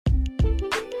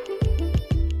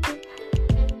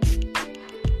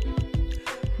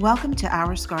Welcome to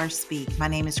Our Scars Speak. My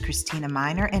name is Christina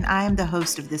Miner, and I am the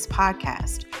host of this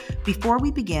podcast. Before we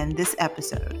begin this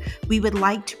episode, we would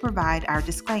like to provide our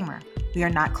disclaimer. We are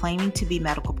not claiming to be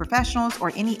medical professionals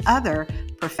or any other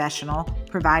professional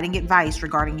providing advice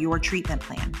regarding your treatment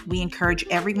plan. We encourage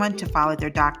everyone to follow their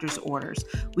doctor's orders.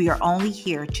 We are only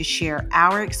here to share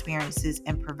our experiences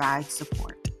and provide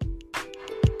support.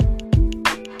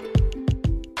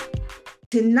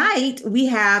 Tonight, we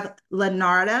have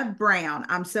Linarda Brown.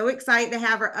 I'm so excited to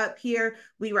have her up here.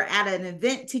 We were at an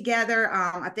event together.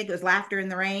 I think it was Laughter in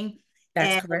the Rain.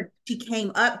 That's correct. She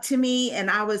came up to me and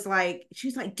I was like, she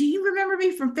was like, do you remember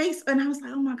me from Facebook? And I was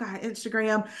like, oh my God,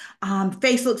 Instagram,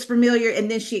 face looks familiar. And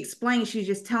then she explained, she was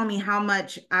just telling me how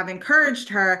much I've encouraged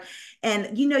her.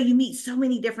 And you know, you meet so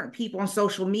many different people on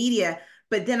social media,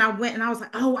 but then I went and I was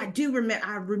like, oh, I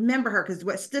remember her, because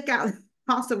what stuck out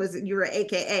also was that you were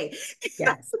AKA.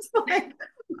 Yes. Like,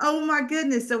 oh my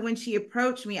goodness. So when she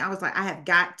approached me, I was like, I have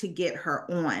got to get her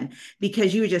on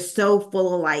because you were just so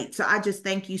full of light. So I just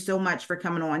thank you so much for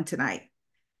coming on tonight.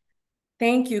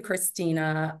 Thank you,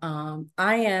 Christina.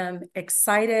 I am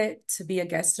excited to be a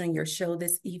guest on your show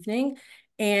this evening.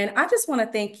 And I just want to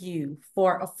thank you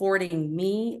for affording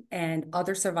me and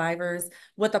other survivors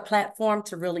with a platform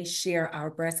to really share our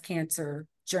breast cancer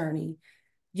journey.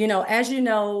 You know, as you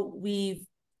know, we've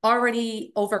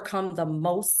already overcome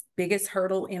the biggest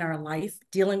hurdle in our life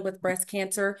dealing with breast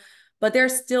cancer, but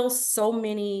there's still so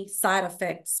many side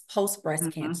effects post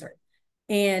breast cancer.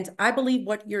 And I believe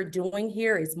what you're doing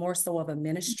here is more so of a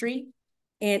ministry,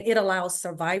 and it allows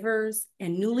survivors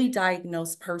and newly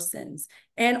diagnosed persons,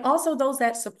 and also those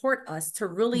that support us, to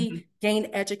really gain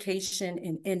education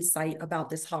and insight about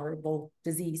this horrible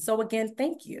disease. So again,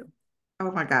 thank you. Oh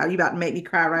my God, you about to make me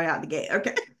cry right out the gate.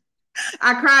 Okay.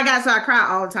 I cry, guys, so I cry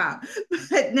all the time.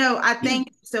 But no, I thank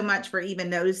you so much for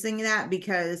even noticing that,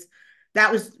 because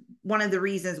that was one of the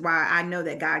reasons why I know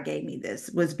that God gave me this,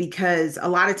 was because a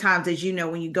lot of times, as you know,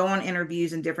 when you go on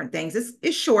interviews and different things,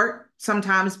 it's short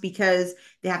sometimes because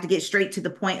they have to get straight to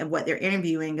the point of what they're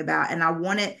interviewing about. And I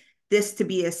wanted this to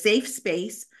be a safe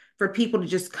space for people to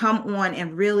just come on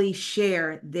and really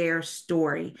share their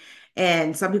story.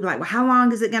 And some people are like, well, how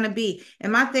long is it going to be?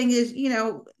 And my thing is, you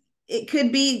know, it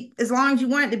could be as long as you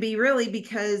want it to be, really,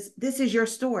 because this is your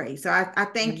story. So I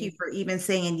thank you for even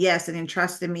saying yes and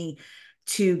entrusting me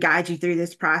to guide you through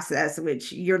this process,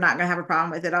 which you're not going to have a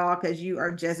problem with at all, because you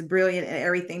are just brilliant at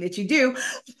everything that you do.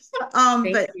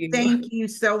 Thank you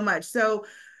so much. So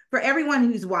for everyone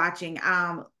who's watching,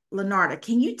 Linarda,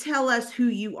 can you tell us who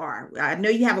you are? I know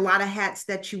you have a lot of hats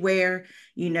that you wear.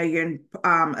 You know, you're in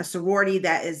a sorority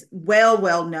that is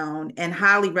well known and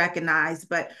highly recognized,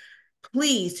 but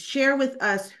please share with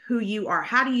us who you are.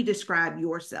 How do you describe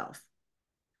yourself?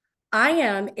 I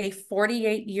am a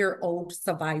 48-year-old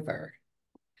survivor.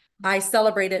 I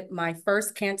celebrated my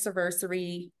first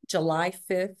cancerversary July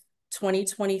 5th,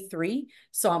 2023.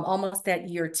 So I'm almost at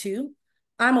year 2.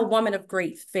 I'm a woman of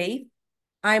great faith.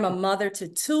 I'm a mother to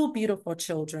 2 beautiful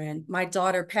children. My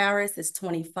daughter Paris is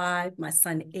 25. My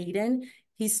son Aiden,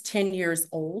 he's 10 years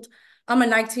old. I'm a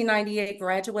 1998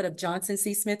 graduate of Johnson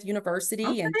C. Smith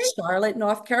University in Charlotte,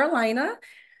 North Carolina,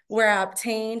 where I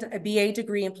obtained a BA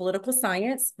degree in political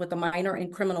science with a minor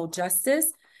in criminal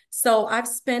justice. So I've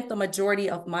spent the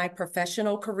majority of my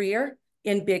professional career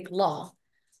in big law.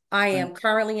 I am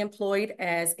currently employed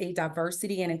as a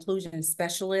diversity and inclusion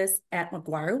specialist at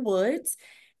McGuireWoods,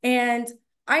 and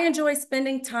I enjoy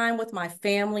spending time with my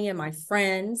family and my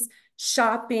friends,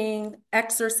 shopping,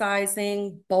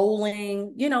 exercising,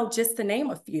 bowling, you know, just to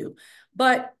name a few.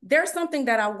 But there's something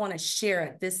that I want to share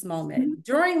at this moment.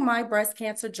 During my breast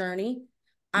cancer journey,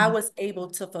 I was able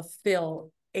to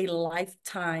fulfill a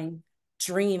lifetime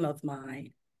dream of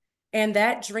mine. And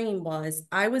that dream was,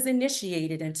 I was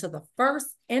initiated into the first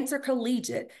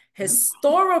intercollegiate,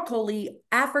 historically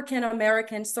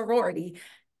African-American sorority,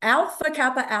 Alpha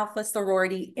Kappa Alpha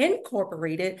Sorority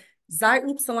Incorporated, Xi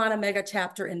Upsilon Omega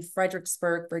chapter in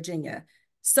Fredericksburg, Virginia.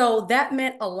 So that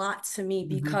meant a lot to me,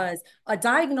 because a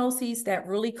diagnosis that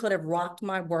really could have rocked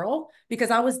my world,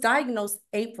 because I was diagnosed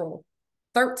April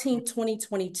 13,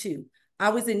 2022. I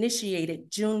was initiated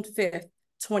June 5th,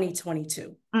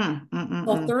 2022.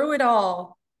 So through it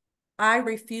all, I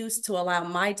refused to allow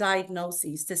my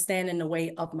diagnoses to stand in the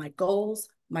way of my goals,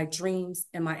 my dreams,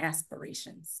 and my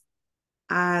aspirations.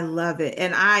 I love it.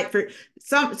 And for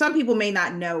some people may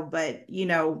not know, but you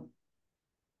know,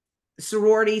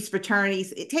 sororities,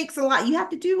 fraternities, it takes a lot. You have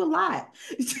to do a lot,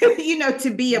 you know, to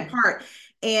be a part.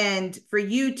 And for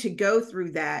you to go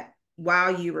through that,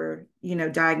 while you were,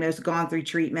 diagnosed, gone through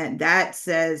treatment, that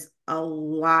says a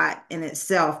lot in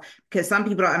itself, because some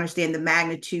people don't understand the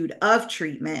magnitude of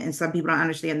treatment, and some people don't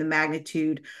understand the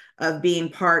magnitude of being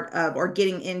part of, or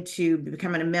getting into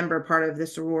becoming a member, part of the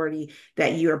sorority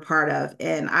that you are part of.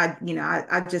 And I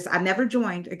never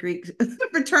joined a Greek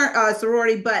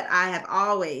sorority, but I have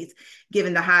always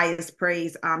given the highest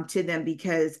praise to them,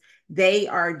 because they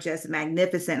are just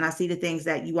magnificent. And I see the things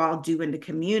that you all do in the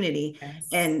community, Yes.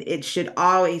 and it should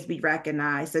always be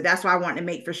recognized. So that's why I wanted to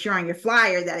make for sure on your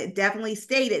flyer that it definitely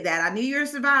stated that. I knew you're a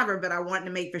survivor, but I wanted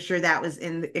to make for sure that was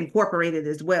incorporated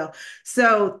as well.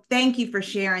 So thank you for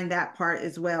sharing that part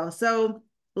as well. So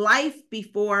life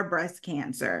before breast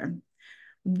cancer,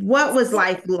 what was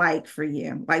life like for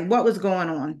you? Like, what was going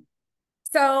on?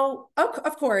 So,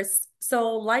 of course,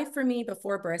 so life for me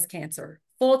before breast cancer,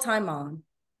 full-time mom,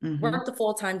 Mm-hmm. worked a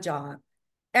full-time job,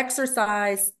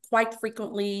 exercise quite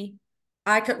frequently.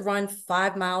 I could run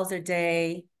 5 miles a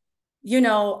day.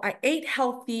 I ate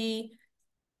healthy.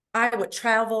 I would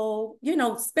travel,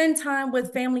 spend time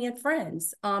with family and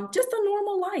friends, just a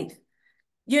normal life,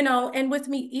 and with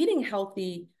me eating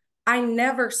healthy, I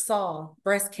never saw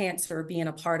breast cancer being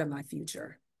a part of my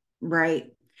future.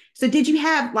 Right. So did you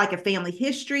have like a family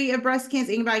history of breast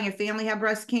cancer? Anybody in your family have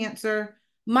breast cancer?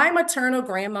 My maternal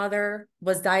grandmother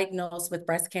was diagnosed with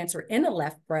breast cancer in the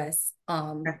left breast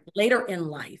later in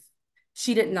life.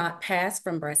 She did not pass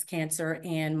from breast cancer.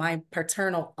 And my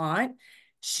paternal aunt,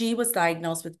 she was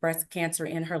diagnosed with breast cancer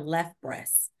in her left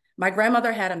breast. My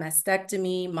grandmother had a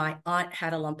mastectomy. My aunt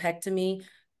had a lumpectomy,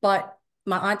 but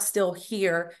my aunt's still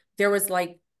here. There was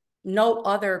like no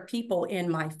other people in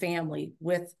my family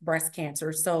with breast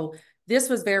cancer. So this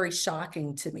was very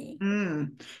shocking to me.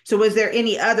 So was there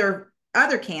any other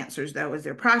cancers though? Was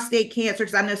there prostate cancer?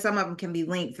 Because I know some of them can be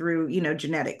linked through,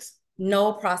 genetics.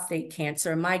 No prostate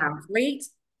cancer. My Wow. great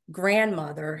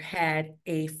grandmother had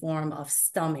a form of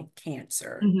stomach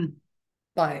cancer, Mhm.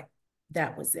 but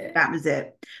that was it. That was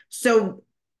it. So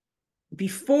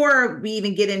before we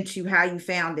even get into how you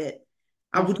found it,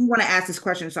 I would Mhm. want to ask this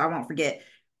question so I won't forget.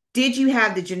 Did you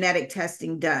have the genetic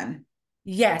testing done?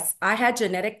 Yes, I had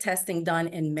genetic testing done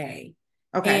in May.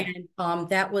 Okay. And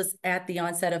that was at the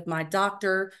onset of my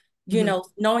doctor, Mhm.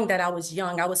 knowing that I was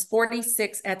young. I was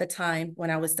 46 at the time when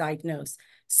I was diagnosed.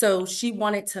 So she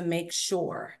wanted to make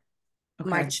sure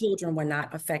my Okay. children were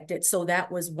not affected. So that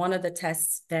was one of the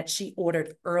tests that she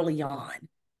ordered early on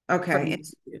for Okay. me And,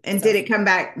 to do. and did So it come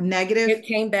back negative? it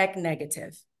came back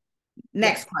negative.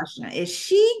 Next Yes. question. Is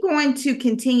she going to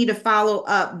continue to follow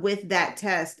up with that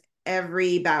test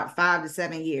every about 5 to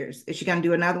 7 years? Is she going to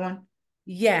do another one?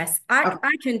 Yes. Okay.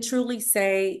 I can truly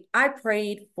say I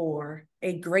prayed for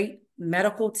a great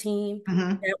medical team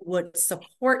Mhm. that would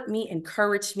support me,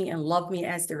 encourage me, and love me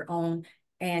as their own.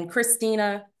 And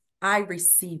Christina, I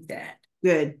received that.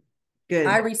 Good.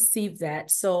 I Good. received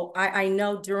that. So I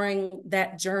know during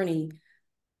that journey,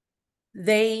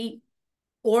 they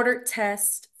ordered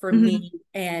tests for Mhm. me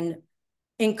and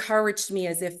encouraged me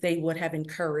as if they would have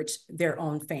encouraged their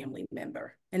own family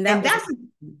member. And that And was,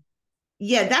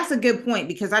 yeah, that's a good point,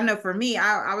 because I know for me,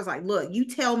 I was like, look, you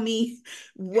tell me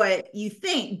what you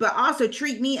think, but also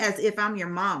treat me as if I'm your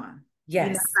mama.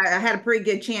 yes. I had a pretty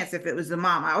good chance if it was the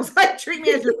mama. I was like, treat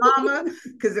me as your mama,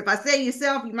 because if I say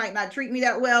yourself, you might not treat me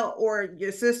that well, or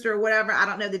your sister or whatever. I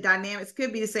don't know. The dynamics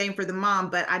could be the same for the mom,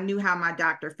 but I knew how my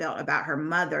doctor felt about her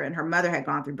mother, and her mother had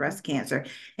gone through breast cancer.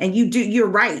 And you're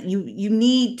right. You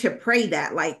need to pray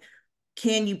that, like,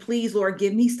 can you please, Lord,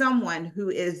 give me someone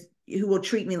who will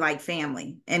treat me like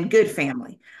family and good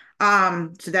family.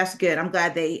 So that's good. I'm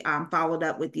glad they followed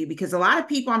up with you, because a lot of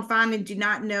people I'm finding do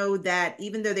not know that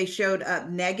even though they showed up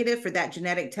negative for that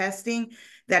genetic testing,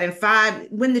 that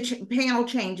when the panel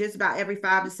changes about every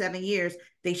 5 to 7 years,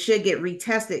 they should get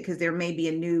retested, because there may be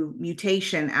a new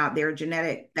mutation out there,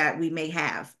 genetic, that we may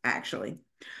have actually,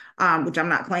 which I'm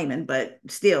not claiming, but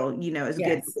still, it's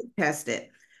good to Yes. test it.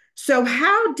 So,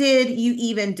 how did you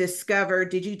even discover?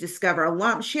 Did you discover a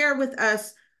lump? Share with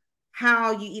us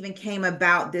how you even came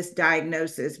about this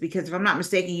diagnosis, because if I'm not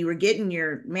mistaken, you were getting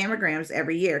your mammograms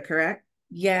every year, correct?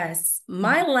 Yes.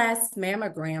 My last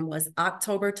mammogram was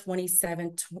October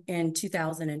 27th in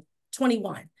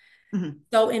 2021. Mm-hmm.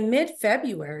 So in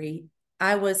mid-February,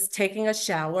 I was taking a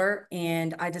shower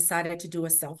and I decided to do a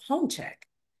self-home check.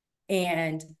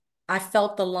 And I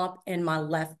felt the lump in my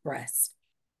left breast.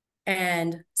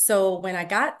 And so when I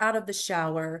got out of the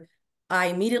shower, I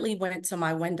immediately went to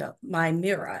my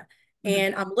mirror, Mm-hmm.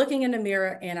 and I'm looking in the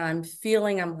mirror and I'm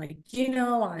like,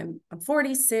 I'm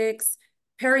 46,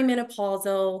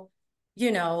 perimenopausal,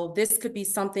 this could be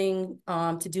something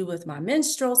to do with my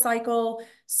menstrual cycle.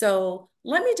 So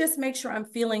let me just make sure I'm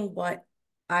feeling what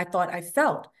I thought I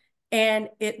felt. And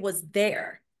it was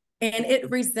there. And it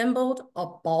resembled a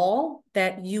ball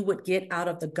that you would get out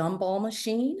of the gumball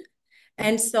machine.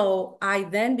 And so I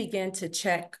then began to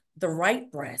check the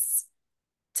right breast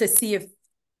to see if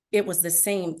it was the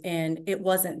same, and it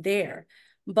wasn't there.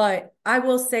 But I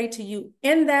will say to you,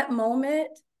 in that moment,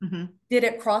 Mm-hmm. did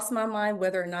it cross my mind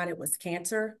whether or not it was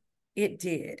cancer? It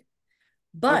did.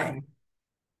 But Okay.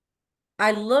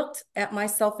 I looked at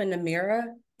myself in the mirror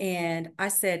and I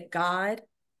said, God,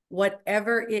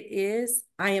 whatever it is,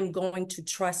 I am going to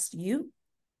trust you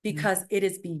because it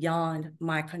is beyond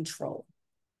my control.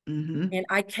 Mm-hmm. And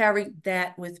I carried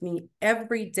that with me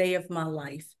every day of my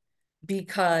life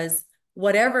because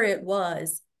whatever it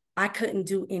was, I couldn't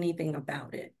do anything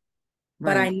about it.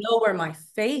 But I Right. know where my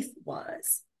faith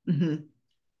was. Mm-hmm.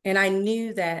 And I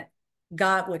knew that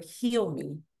God would heal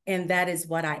me. And that is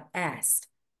what I asked,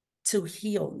 to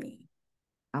heal me.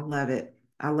 I love it.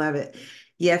 I love it.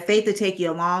 Yeah, faith to take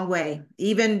you a long way.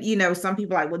 Even, some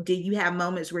people are like, well, did you have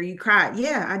moments where you cried?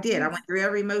 Yeah, I did. I Yes. went through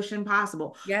every emotion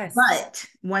possible. Yes. But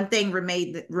one thing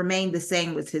remained the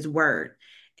same was his word.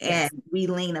 And Yes. we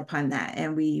lean upon that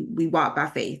and we walk by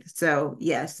faith. So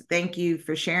yes, thank you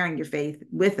for sharing your faith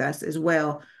with us as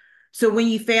well. So when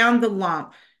you found the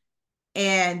lump,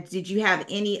 and did you have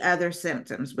any other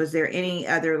symptoms? Was there any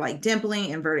other like dimpling,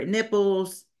 inverted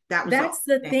nipples? That was all. That's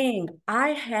the thing. I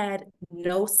had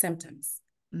no symptoms,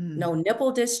 no Mm,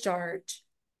 nipple discharge,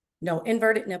 no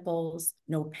inverted nipples,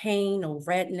 no pain, no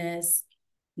redness,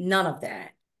 none of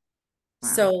that. wow.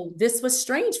 So this was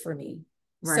strange for me.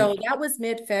 So Right. that was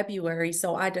mid-February.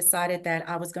 So I decided that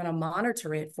I was going to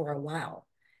monitor it for a while.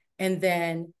 And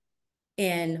then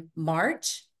in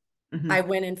March, I Hmm.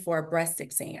 went in for a breast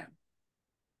exam.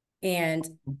 And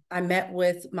I met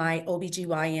with my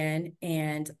OBGYN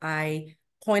and I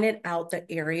pointed out the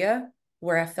area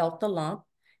where I felt the lump.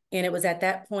 And it was at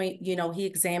that point, he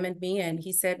examined me and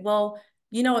he said, well,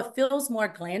 it feels more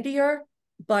glandular,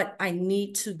 but I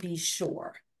need to be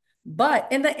sure. But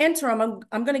in the interim,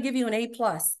 I'm going to give you an A+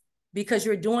 because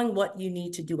you're doing what you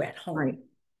need to do at home. Right.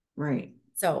 Right.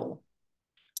 So,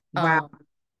 Wow. um,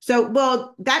 So,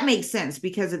 well, that makes sense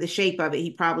because of the shape of it.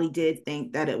 He probably did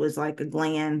think that it was like a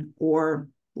gland or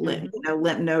mhm.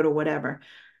 lymph node or whatever.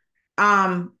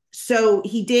 So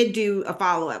he did do a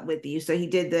follow-up with you. So he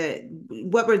did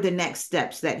what were the next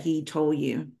steps that he told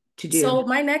you to do? So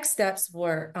my next steps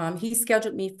were, he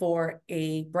scheduled me for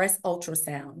a breast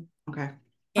ultrasound. Okay.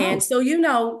 And Oh,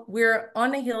 so, we're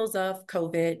on the heels of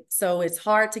COVID, so it's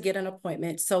hard to get an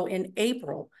appointment. So in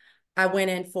April, I went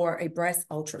in for a breast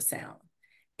ultrasound.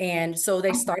 And so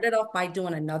they started off by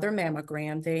doing another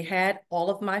mammogram. They had all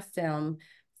of my film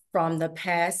from the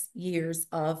past years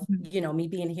of, me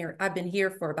being here. I've been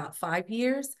here for about 5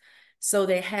 years. So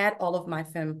they had all of my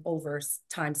film over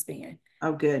time span.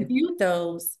 oh, good. Reviewed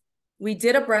those. We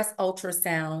did a breast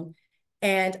ultrasound.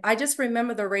 And I just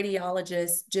remember the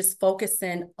radiologist just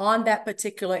focusing on that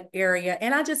particular area.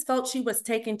 And I just felt she was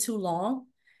taking too long.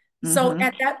 So Mm-hmm.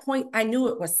 at that point, I knew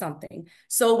it was something.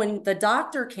 So when the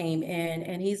doctor came in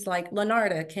and he's like,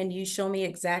 Linarda, can you show me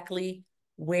exactly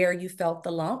where you felt the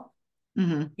lump?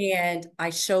 Mm-hmm. And I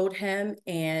showed him,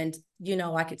 and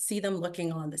I could see them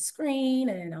looking on the screen,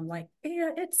 and I'm like,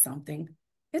 yeah, it's something.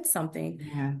 It's something.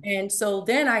 Yeah. And so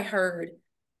then I heard,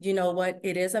 you know what,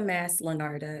 it is a mass,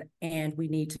 Linarda, and we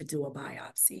need to do a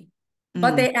biopsy.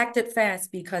 But Mm. they acted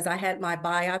fast because I had my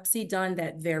biopsy done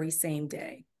that very same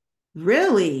day.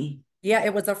 Really? Yeah,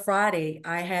 it was a Friday.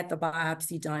 I had the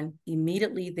biopsy done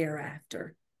immediately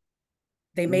thereafter.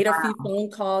 They made a few Wow.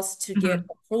 phone calls to get Mhm.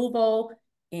 approval,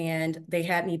 and they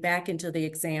had me back into the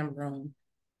exam room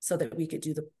so that we could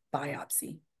do the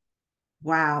biopsy.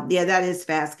 Wow. Yeah, that is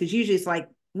fast because usually it's like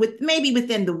maybe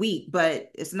within the week, but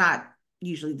it's not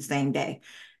usually the same day.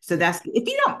 So Yeah. that's if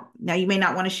you don't, now you may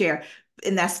not want to share,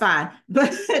 and that's fine.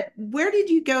 But where did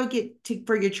you go get to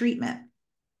for your treatment?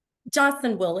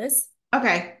 Johnson Willis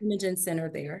Okay. Imaging Center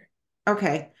there.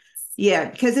 Okay. Yeah,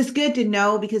 because it's good to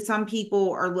know because some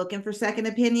people are looking for second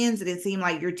opinions and it seemed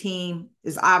like your team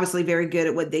is obviously very good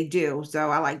at what they do. So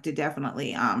I like to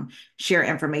definitely share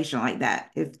information like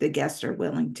that if the guests are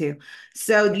willing to.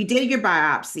 So Yeah. you did your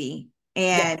biopsy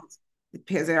Yes. and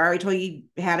because I already told you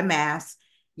you had a mass,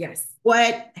 Yes.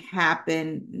 what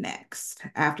happened next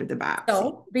after the biopsy?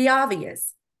 So the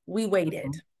obvious, we waited.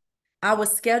 Mhm. I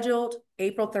was scheduled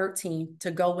April 13th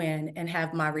to go in and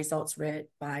have my results read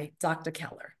by Dr.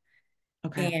 Keller.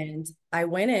 Okay. And I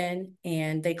went in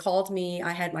and they called me.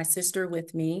 I had my sister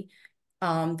with me.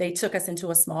 They took us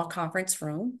into a small conference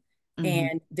room, Hmm.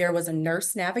 and there was a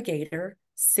nurse navigator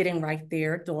sitting right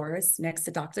there, Doris, next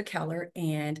to Dr. Keller.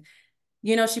 And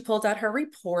she pulled out her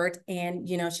report and,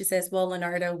 she says, well,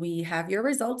 Linarda, we have your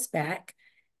results back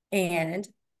and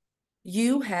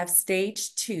you have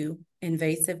stage 2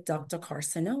 invasive ductal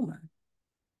carcinoma.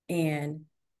 And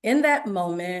in that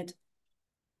moment,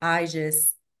 I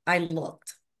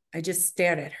looked, I just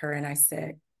stared at her and I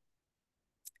said,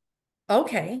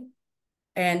 okay.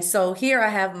 And so here I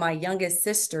have my youngest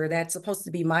sister that's supposed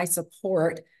to be my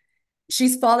support.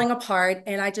 She's falling apart.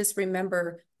 And I just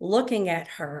remember looking at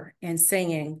her and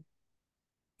saying,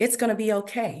 it's going to be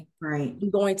okay. Right.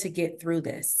 I'm going to get through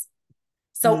this.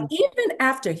 So Mm. even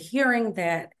after hearing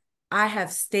that I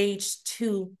have stage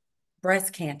 2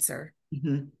 breast cancer,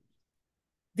 Mm-hmm.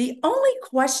 the only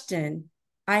question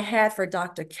I had for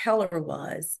Dr. Keller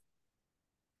was,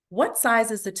 what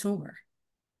size is the tumor?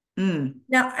 Mm.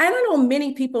 Now, I don't know,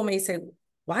 many people may say,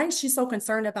 why is she so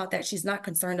concerned about that? She's not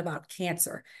concerned about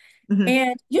cancer. Mm-hmm.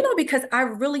 And, because I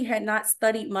really had not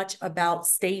studied much about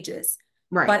stages,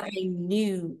 Right. but I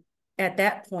knew at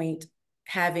that point,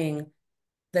 having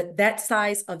that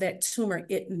size of that tumor,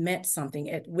 it meant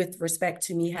something with respect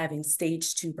to me having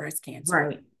stage 2 breast cancer.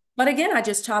 Right. But again, I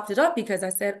just chopped it up because I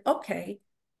said, okay,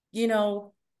 you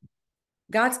know,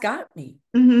 God's got me.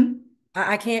 Mm-hmm.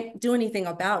 I can't do anything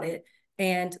about it.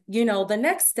 And, the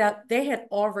next step, they had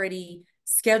already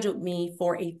scheduled me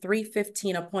for a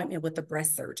 3:15 appointment with the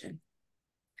breast surgeon.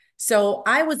 So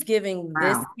I was giving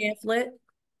this Wow. pamphlet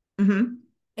Mm-hmm.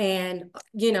 and,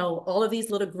 all of these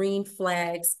little green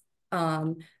flags.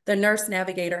 The nurse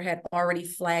navigator had already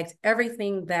flagged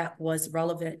everything that was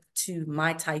relevant to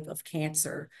my type of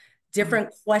cancer,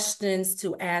 different questions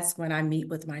to ask when I meet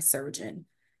with my surgeon.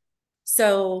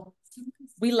 So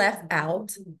we left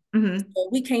out. Mm-hmm. So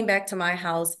we came back to my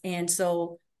house. And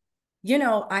so,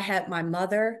 I had my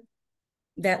mother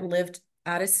that lived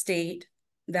out of state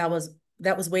that was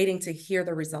waiting to hear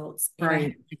the results. And I had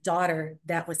Right. my daughter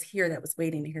that was here that was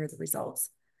waiting to hear the results.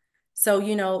 So,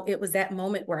 it was that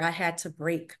moment where I had to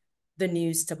break the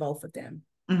news to both of them.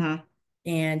 Mm-hmm.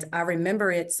 And I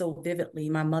remember it so vividly,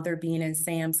 my mother being in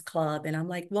Sam's Club. And I'm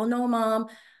like, well, no, Mom,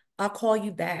 I'll call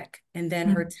you back. And then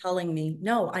her Mm-hmm. telling me,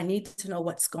 no, I need to know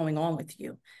what's going on with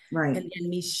you. Right. And then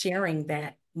me sharing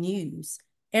that news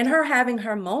and her having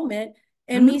her moment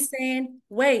and Mm-hmm. me saying,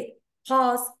 wait,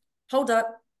 pause, hold up.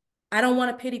 I don't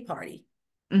want a pity party.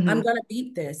 I'm Mm-hmm. going to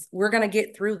beat this. We're going to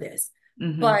get through this.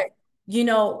 Mm-hmm. But, you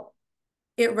know,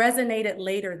 it resonated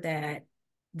later that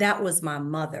that was my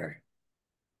mother.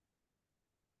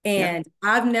 Yep. And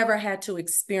I've never had to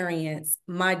experience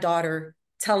my daughter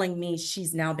telling me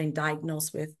she's now been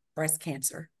diagnosed with breast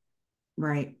cancer.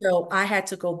 Right. So I had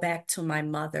to go back to my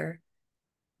mother,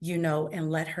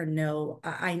 and let her know.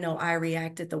 I know I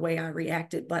reacted the way I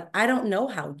reacted, but I don't know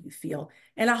how you feel.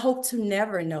 And I hope to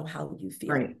never know how you feel,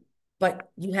 Right.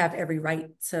 but you have every right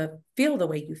to feel the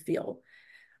way you feel.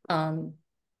 Um,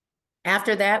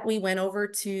 After that, we went over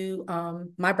to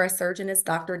my breast surgeon is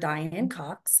Dr. Diane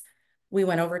Cox. We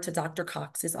went over to Dr.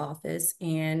 Cox's office.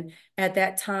 And at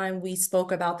that time, we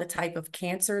spoke about the type of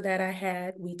cancer that I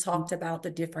had. We talked about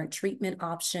the different treatment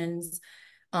options.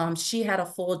 She had a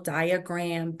full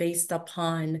diagram based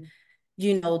upon,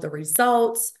 the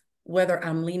results, whether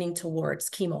I'm leaning towards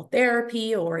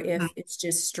chemotherapy or if Mm-hmm. it's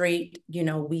just straight,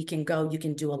 we can go, you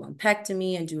can do a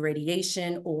lumpectomy and do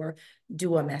radiation or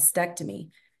do a mastectomy.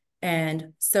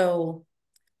 And so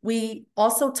we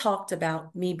also talked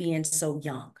about me being so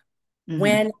young Mm-hmm.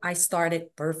 when I started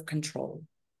birth control,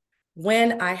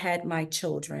 when I had my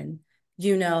children,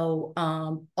 all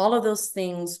of those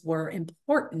things were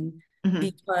important Mm-hmm.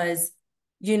 because,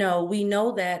 we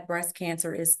know that breast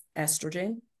cancer is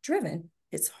estrogen driven,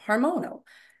 it's hormonal.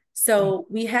 So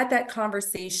we had that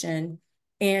conversation.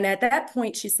 And at that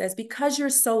point, she says, because you're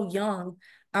so young,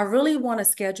 I really want to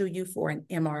schedule you for an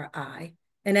MRI.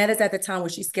 And that is at the time when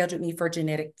she scheduled me for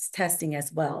genetics testing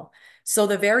as well. So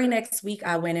the very next week,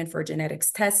 I went in for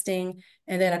genetics testing.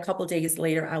 And then a couple of days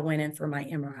later, I went in for my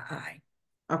MRI.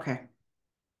 Okay.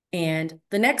 And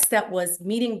the next step was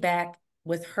meeting back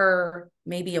with her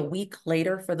maybe a week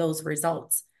later for those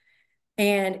results.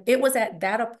 And it was at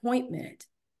that appointment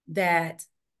that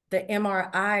the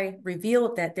MRI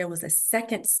revealed that there was a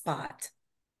second spot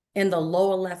in the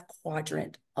lower left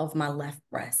quadrant of my left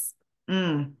breast.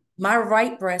 Mm. My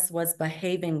right breast was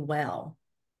behaving well,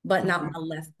 but not Okay. my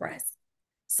left breast.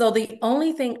 So the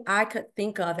only thing I could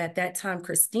think of at that time,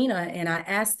 Christina, and I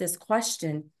asked this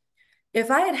question, if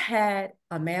I had had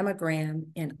a mammogram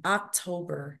in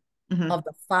October Mm-hmm. of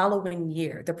the following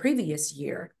year, the previous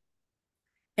year,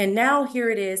 and now here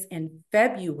it is in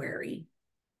February,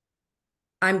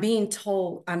 I'm being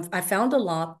told I found a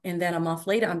lump, and then a month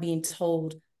later, I'm being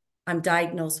told I'm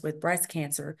diagnosed with breast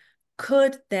cancer.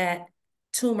 Could that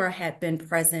tumor had been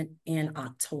present in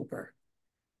October.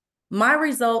 My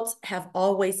results have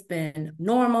always been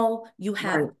normal. You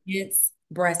have Right. dense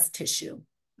breast tissue.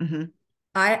 Mm-hmm.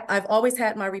 I've always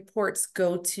had my reports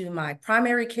go to my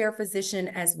primary care physician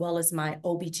as well as my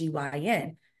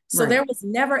OBGYN. So Right. there was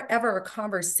never ever a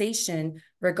conversation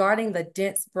regarding the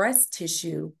dense breast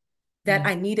tissue that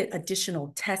I needed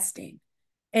additional testing.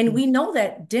 And Mm-hmm. we know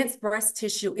that dense breast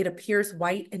tissue, it appears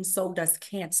white, and so does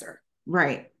cancer.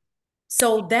 Right.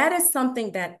 So that is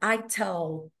something that I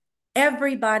tell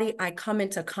everybody I come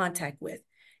into contact with.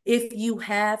 If you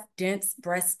have dense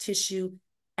breast tissue,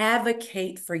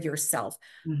 advocate for yourself.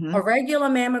 A Mm-hmm. regular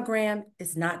mammogram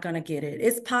is not going to get it.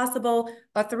 It's possible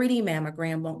a 3D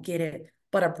mammogram won't get it,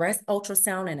 but a breast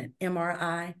ultrasound and an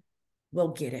MRI will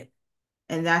get it.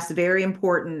 And that's very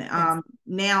important. Yes.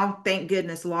 Now, thank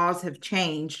goodness, laws have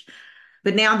changed,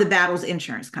 but now the battle's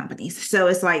insurance companies. So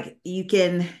it's like you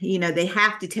can, they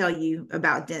have to tell you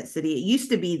about density. It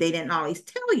used to be they didn't always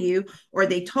tell you, or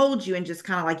they told you and just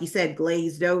kind of, like you said,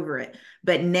 glazed over it.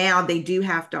 But now they do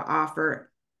have to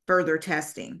offer further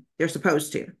testing. They're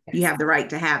supposed to. You Yes. have the right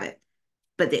to have it,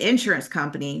 but the insurance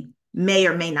company may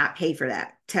or may not pay for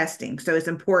that testing. So it's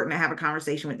important to have a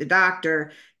conversation with the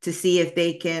doctor to see if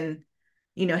they can,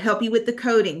 help you with the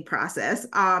coding process.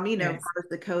 Yes. First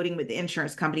the coding with the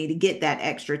insurance company to get that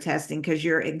extra testing, because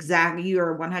you are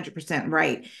 100%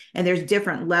 right. And there's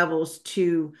different levels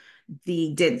to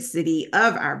the density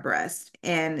of our breast.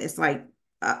 And it's like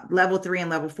level 3 and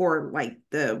level 4, like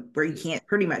where you can't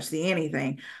pretty much see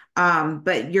anything.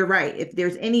 But you're right. If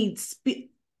there's any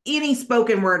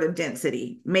spoken word of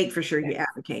density, make for sure you Yes.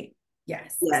 advocate.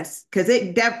 Yes. Yes, because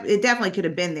it definitely could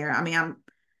have been there. I mean, I'm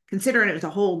considering it was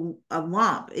a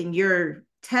lump, and your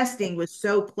testing was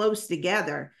so close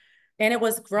together. And it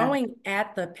was growing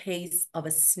at the pace of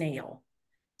a snail.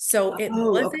 So it Oh,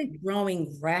 okay. wasn't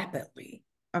growing rapidly.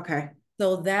 Okay.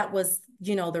 So that was,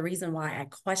 the reason why I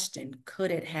questioned,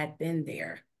 could it had been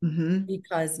there? Mm-hmm.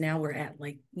 Because now we're at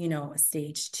like, a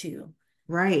stage 2.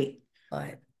 Right.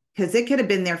 But Because it could have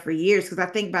been there for years. Because I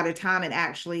think by the time it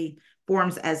actually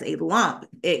forms as a lump,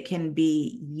 it can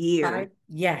be years. 5,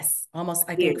 yes, almost,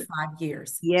 I think Years. 5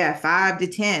 years. Yeah, 5 to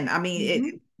 10. I mean,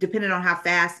 Mm-hmm. depending on how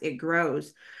fast it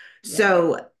grows. Yeah.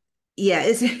 So, yeah,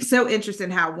 it's so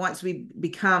interesting how once we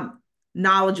become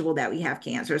knowledgeable that we have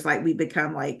cancer, it's like we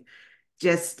become like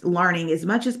just learning as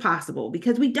much as possible,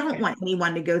 because we don't Yeah. want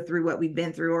anyone to go through what we've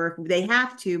been through, or if they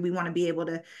have to, we want to be able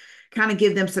to kind of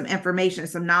give them some information,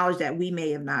 some knowledge that we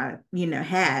may have not,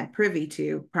 had privy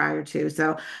to prior to.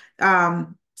 So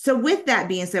with that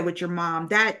being said, with your mom,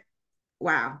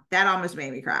 wow, that almost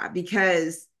made me cry,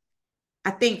 because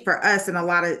I think for us, and a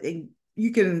lot of,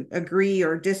 you can agree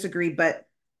or disagree, but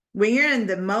when you're in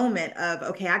the moment of,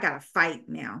 okay, I got to fight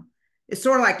now, it's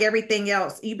sort of like everything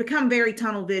else. You become very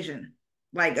tunnel vision.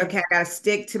 Like, Yeah. okay, I got to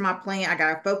stick to my plan. I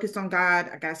got to focus on God.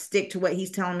 I got to stick to what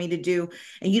he's telling me to do.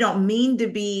 And you don't mean to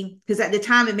be, because at the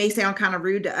time it may sound kind of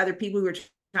rude to other people who are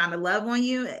trying to love on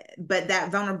you, but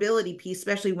that vulnerability piece,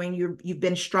 especially when you've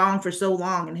been strong for so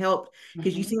long and helped,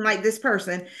 because you Mm-hmm. seem like this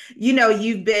person,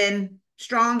 you've been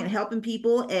strong and helping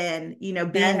people, and That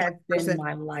being that has been person.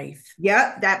 my life.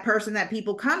 Yep, that person that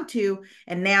people come to,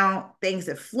 and now things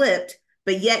have flipped,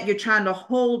 but yet you're trying to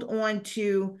hold on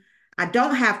to, I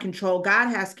don't have control, God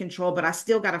has control, but I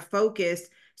still got to focus.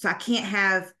 So I can't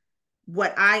have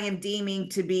what I am deeming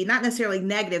to be not necessarily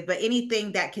negative, but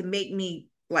anything that can make me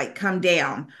like come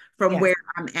down from Yes. where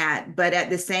I'm at. But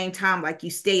at the same time, like you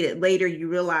stated, later you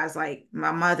realize like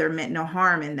my mother meant no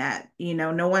harm in that.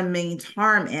 No one means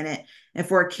harm in it. And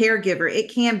for a caregiver,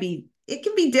 it can be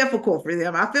difficult for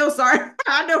them. I feel sorry.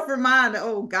 I know for mine,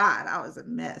 oh God, I was a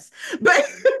mess. But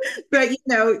but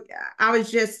I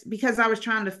was just, because I was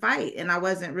trying to fight and I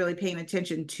wasn't really paying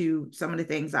attention to some of the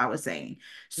things I was saying.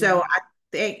 So Yeah. I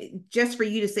think just for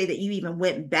you to say that you even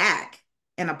went back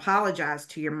and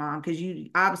apologized to your mom, because you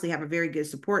obviously have a very good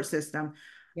support system. Um,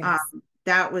 Yes.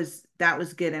 that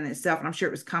was good in itself. And I'm sure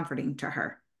it was comforting to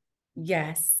her.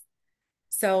 Yes.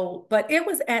 So, but it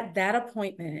was at that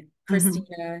appointment, Mm-hmm.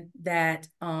 Christina, that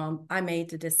I made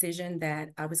the decision that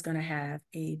I was going to have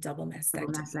a double Double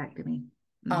mastectomy. mastectomy.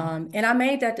 Mm-hmm. And I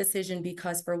made that decision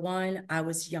because, for one, I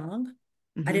was young.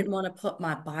 I Mm-hmm. didn't want to put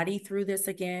my body through this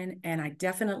again. And I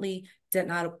definitely did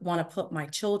not want to put my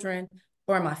children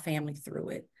or my family through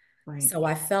it. Right. So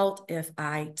I felt if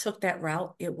I took that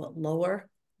route, it would lower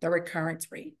the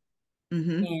recurrence rate.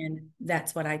 Mm-hmm. And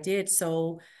that's what I did.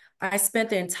 So I spent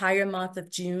the entire month of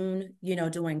June,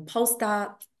 doing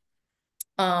post-op,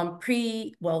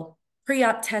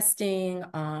 pre-op testing,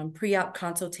 pre-op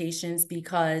consultations,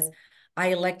 because I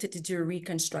elected to do a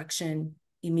reconstruction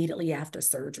immediately after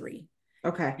surgery.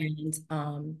 Okay.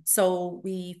 And so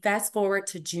we fast forward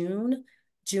to June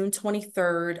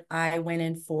 23rd, I went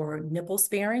in for nipple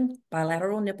sparing,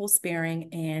 bilateral nipple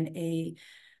sparing, and a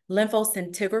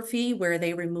lymphoscintigraphy where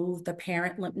they removed the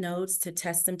parent lymph nodes to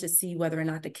test them to see whether or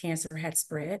not the cancer had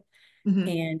spread. Mm-hmm.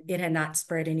 And it had not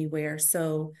spread anywhere.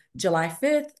 So July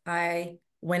 5th, I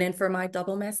went in for my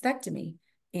double mastectomy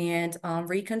and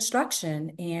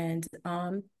reconstruction. And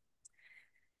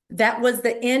that was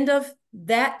the end of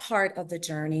that part of the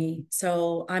journey.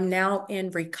 So I'm now in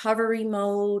recovery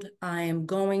mode. I am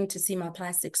going to see my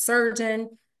plastic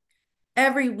surgeon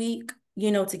every week,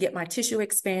 to get my tissue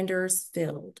expanders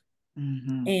filled.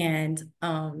 Mm-hmm.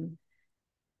 And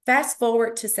fast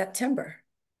forward to September.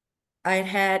 I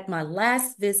had my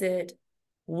last visit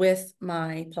with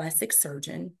my plastic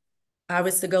surgeon. I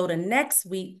was to go the next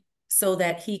week so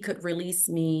that he could release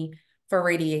me for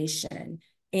radiation.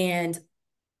 And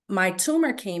my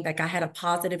tumor came back. I had a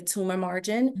positive tumor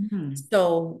margin. Mm-hmm.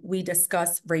 So we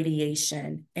discussed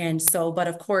radiation. And so, but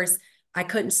of course, I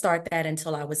couldn't start that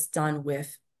until I was done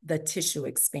with the tissue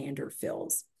expander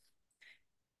fills.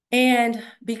 And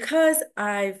because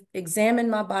I've examined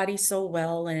my body so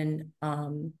well, and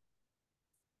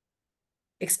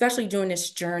especially during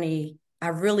this journey, I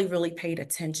really, really paid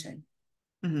attention.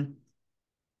 Mm-hmm.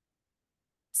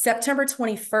 September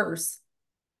 21st,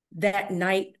 that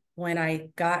night when I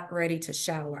got ready to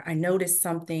shower, I noticed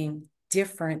something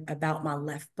different about my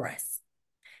left breast.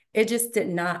 It just did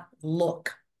not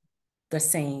look the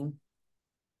same.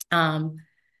 Um,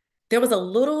 there was a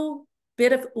little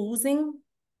bit of oozing,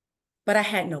 but I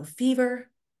had no fever.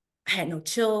 I had no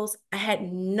chills. I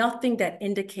had nothing that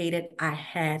indicated I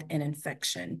had an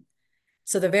infection.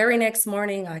 So the very next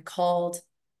morning, I called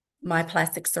my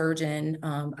plastic surgeon.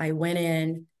 I went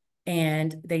in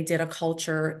and they did a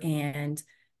culture, and,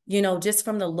 just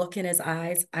from the look in his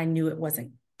eyes, I knew it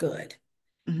wasn't good.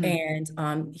 Mm-hmm.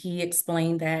 And he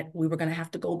explained that we were going to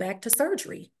have to go back to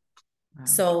surgery. Wow.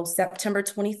 So September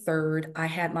 23rd, I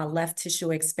had my left tissue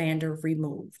expander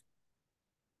removed.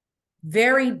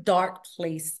 Very dark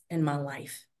place in my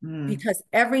life Mm. because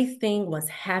everything was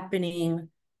happening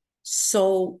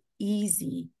so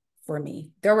easy for me.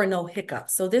 There were no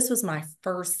hiccups. So this was my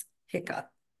first hiccup.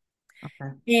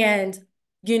 Okay. And,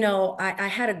 I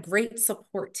had a great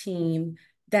support team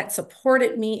that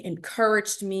supported me,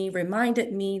 encouraged me,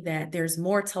 reminded me that there's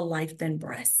more to life than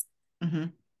breasts. Mm-hmm.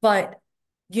 But,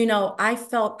 I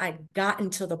felt I'd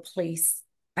gotten to the place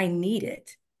I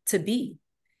needed to be.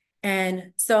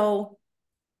 And so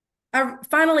I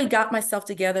finally got myself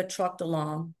together, trucked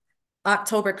along.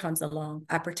 October comes along.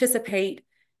 I participate,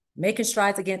 making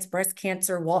strides against breast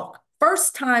cancer walk.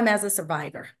 First time as a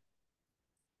survivor.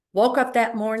 Woke up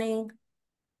that morning,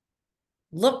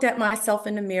 looked at myself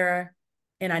in the mirror,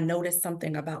 and I noticed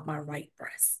something about my right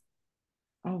breast.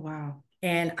 Oh, wow.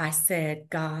 And I said,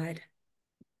 God,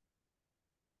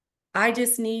 I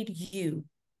just need you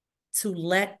to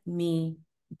let me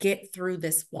get through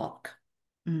this walk.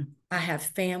 Mm. I have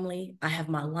family. I have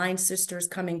my line sisters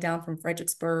coming down from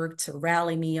Fredericksburg to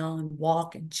rally me on,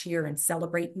 walk and cheer and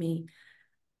celebrate me.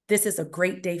 This is a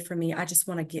great day for me. I just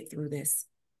want to get through this.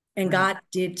 And Right. God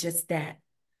did just that.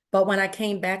 But when I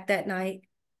came back that night,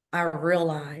 I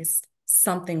realized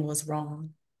something was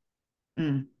wrong.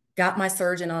 Mm. Got my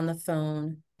surgeon on the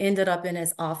phone, ended up in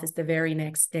his office the very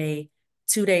next day,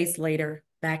 2 days later,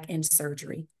 back in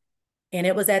surgery. And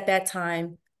it was at that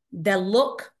time, the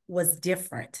look was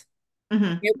different.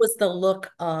 Mm-hmm. It was the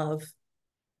look of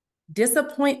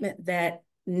disappointment that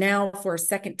now for a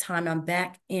second time I'm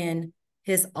back in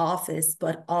his office,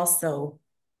 but also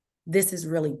this is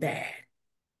really bad.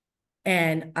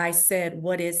 And I said,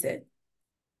 what is it?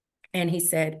 And he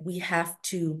said, we have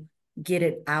to get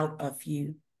it out of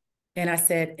you. And I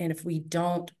said, and if we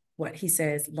don't, what he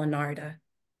says, Linarda,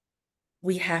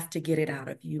 we have to get it out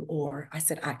of you, or I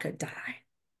said, I could die.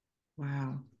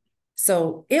 Wow.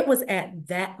 So it was at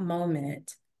that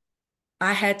moment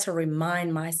I had to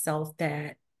remind myself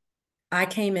that I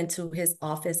came into his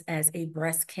office as a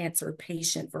breast cancer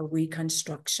patient for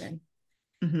reconstruction.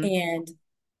 Mm-hmm. And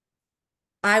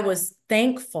I was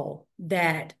thankful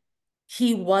that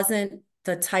he wasn't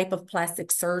the type of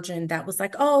plastic surgeon that was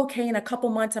like, oh, okay, in a couple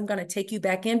months, I'm going to take you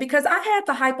back in, because I had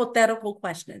the hypothetical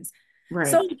questions.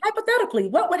 So Right. hypothetically,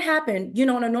 what would happen, in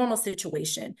a normal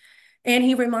situation? And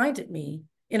he reminded me,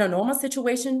 in a normal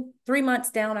situation, 3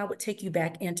 months down, I would take you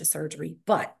back into surgery.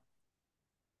 But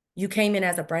you came in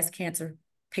as a breast cancer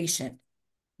patient.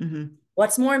 Mm-hmm.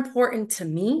 What's more important to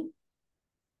me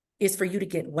is for you to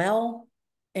get well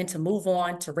and to move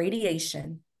on to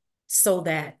radiation so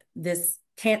that this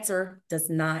cancer does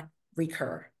not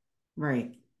recur.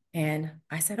 Right. And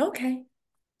I said, okay.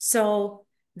 So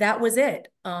that was it.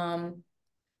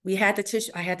 We had the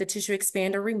tissue, I had the tissue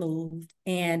expander removed,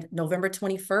 and November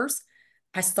 21st,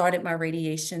 I started my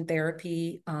radiation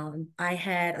therapy. I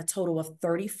had a total of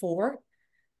 34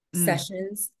 Mm.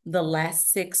 sessions. The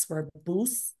last 6 were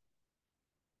boost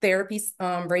therapy,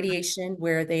 radiation,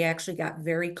 where they actually got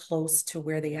very close to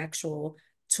where the actual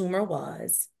tumor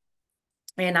was.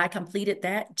 And I completed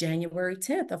that January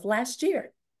 10th of last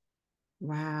year.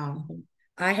 Wow.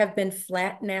 I have been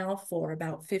flat now for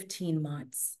about 15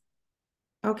 months.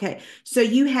 Okay. So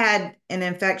you had an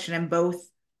infection in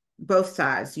both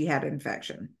sides. You had an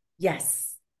infection.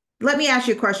 Yes. Let me ask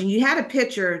you a question. You had a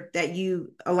picture that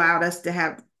you allowed us to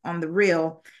have on the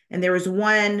reel, and there was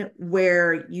one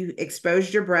where you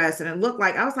exposed your breast, and it looked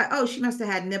like I was like, oh, she must have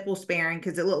had nipple sparing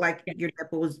because it looked like Yeah. your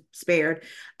nipple was spared,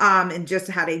 and just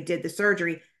how they did the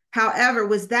surgery. However,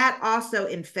 was that also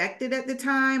infected at the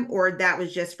time, or that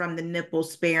was just from the nipple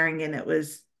sparing and it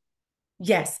was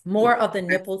Yes, more of the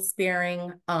nipple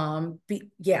sparing,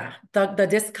 the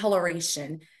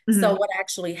discoloration. So mm-hmm. what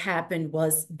actually happened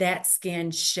was that skin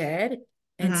shed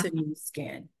into Mm-hmm. new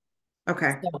skin.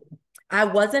 Okay. So I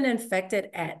wasn't infected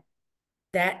at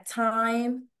that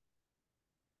time.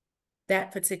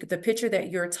 That particular, the picture that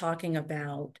you're talking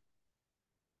about,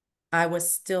 I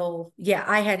was still, yeah,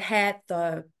 I had had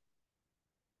the,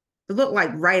 It looked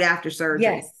like right after surgery,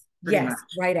 yes, pretty much.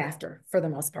 yes, right after for the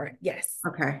most part. Yes,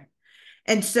 Okay.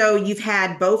 And so you've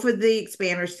had both of the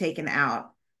expanders taken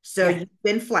out. So yes, you've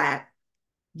been flat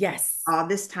yes. all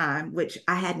this time, which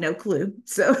I had no clue.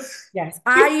 So Yes,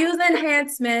 I use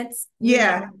enhancements,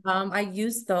 yeah. I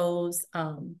use those,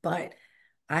 but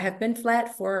I have been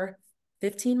flat for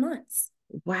 15 months.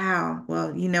 Wow.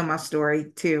 Well, you know my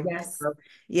story too. Yes. So,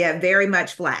 yeah, very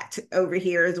much flat over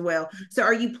here as well. So,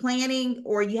 are you planning,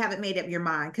 or you haven't made up your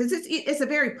mind? Because it's a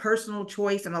very personal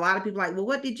choice, and a lot of people are like, well,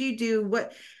 what did you do?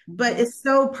 What? But Mhm. it's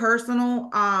so personal,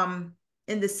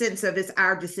 in the sense of it's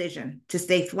our decision to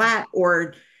stay flat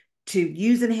or to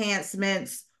use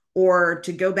enhancements or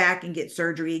to go back and get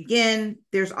surgery again.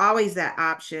 There's always that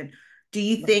option. Do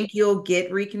you think you'll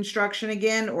get reconstruction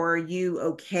again, or are you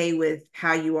okay with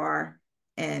how you are?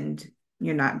 And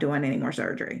you're not doing any more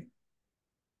surgery.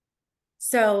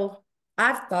 So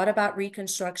I've thought about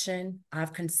reconstruction.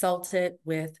 I've consulted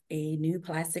with a new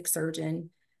plastic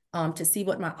surgeon, to see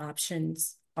what my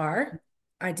options are.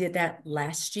 I did that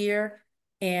last year.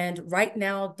 And right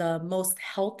now, the most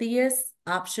healthiest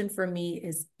option for me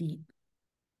is deep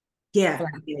Yeah,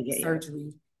 flap yeah, yeah, yeah.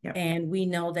 surgery. Yep. And we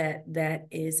know that that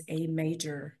is a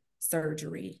major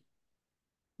surgery.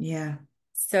 Yeah.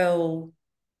 So,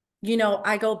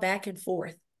 I go back and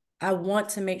forth. I want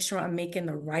to make sure I'm making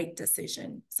the right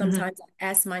decision. Mhm. Sometimes I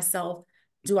ask myself,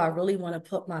 do I really want to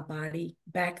put my body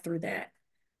back through that?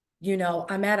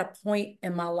 I'm at a point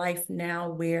in my life now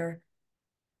where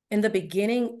in the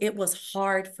beginning, it was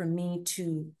hard for me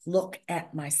to look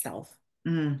at myself.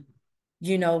 Mhm.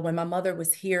 When my mother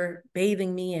was here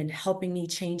bathing me and helping me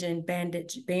changing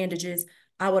bandages,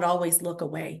 I would always look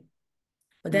away.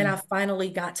 But then I Mhm.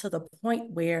 finally got to the point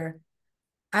where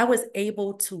I was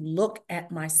able to look at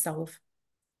myself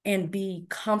and be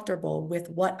comfortable with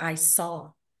what I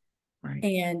saw. Right.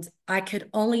 And I could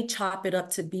only chop it up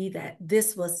to be that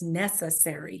this was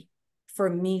necessary for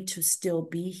me to still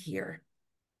be here.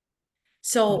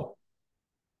 So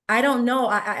I don't know.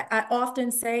 I often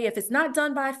say if it's not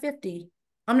done by 50,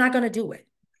 I'm not going to do it.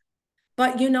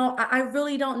 But, I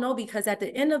really don't know, because at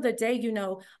the end of the day,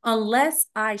 unless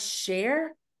I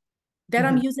share that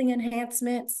I'm Mhm. using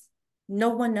enhancements, no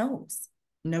one knows.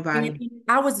 And Nobody.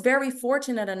 I was very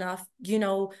fortunate enough,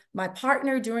 my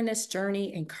partner during this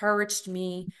journey encouraged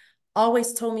me,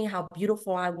 always told me how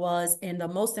beautiful I was. And the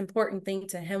most important thing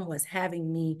to him was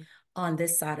having me on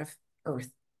this side of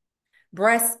earth.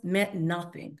 Breast meant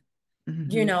nothing,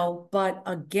 Mhm. but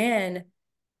again,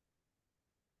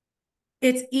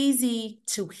 it's easy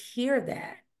to hear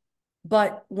that.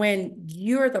 But when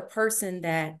you're the person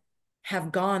that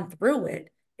have gone through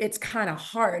it, it's kind of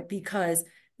hard, because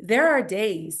there are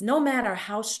days, no matter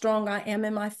how strong I am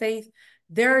in my faith,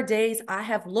 there are days I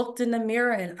have looked in the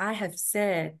mirror and I have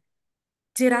said,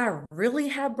 did I really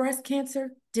have breast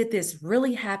cancer? Did this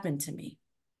really happen to me?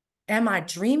 Am I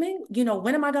dreaming?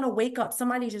 When am I going to wake up?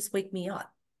 Somebody just wake me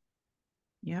up.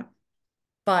 Yep.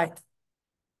 But,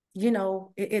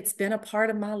 it's been a part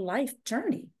of my life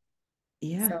journey.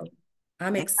 Yeah. So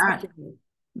I'm And God, accepting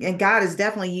it. and God is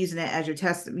definitely using it as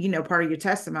your part of your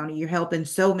testimony. You're helping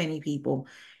so many people.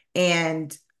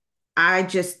 And I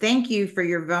just thank you for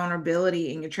your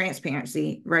vulnerability and your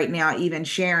transparency right now, even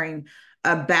sharing.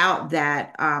 about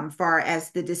that, far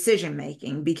as the decision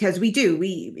making, because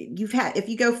you've had, if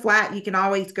you go flat, you can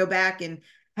always go back and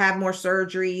have more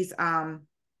surgeries.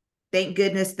 Thank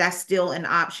goodness that's still an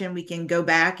option. We can go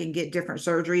back and get different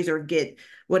surgeries or get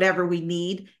whatever we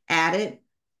need added.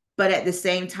 But at the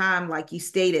same time, like you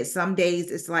stated, some days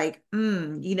it's like,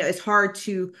 it's hard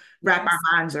to wrap Yes.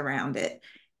 our minds around it.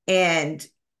 And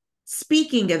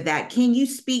speaking of that, can you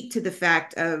speak to the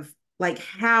fact of like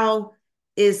how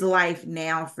is life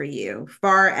now for you?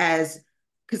 Far as,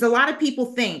 because a lot of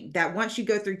people think that once you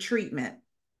go through treatment,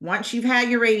 once you've had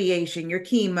your radiation, your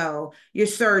chemo, your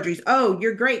surgeries, oh,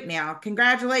 you're great now.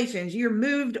 Congratulations, you're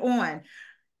moved on.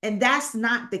 And that's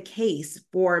not the case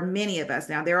for many of us.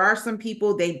 Now, there are some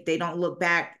people, they don't look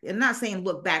back. I'm not saying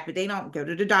look back, but they don't go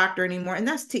to the doctor anymore. And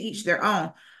that's to each their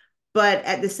own. But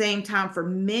at the same time, for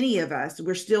many of us,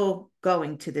 we're still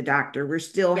going to the doctor. We're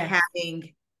still Yes.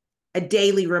 having a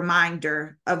daily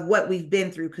reminder of what we've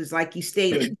been through. Because, like you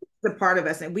stated, it's a part of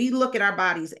us, and we look at our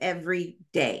bodies every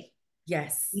day.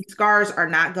 Yes. These scars are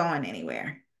not going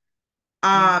anywhere.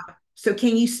 Yeah. Um, so,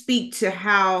 can you speak to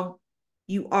how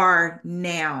you are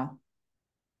now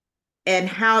and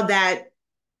how that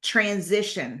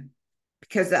transition,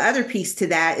 because the other piece to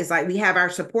that is like we have our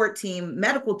support team,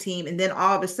 medical team, and then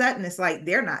all of a sudden it's like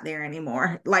they're not there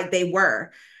anymore like they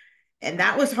were. And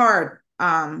that was hard,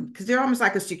 because they're almost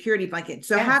like a security blanket.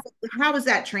 So Yes. how was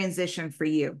that transition for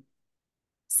you?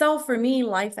 So for me,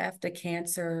 life after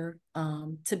cancer,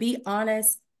 to be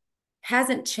honest,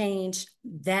 hasn't changed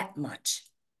that much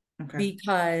Okay.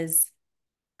 because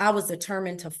I was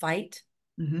determined to fight.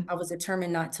 Mm-hmm. I was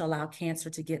determined not to allow cancer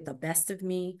to get the best of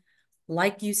me.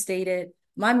 Like you stated,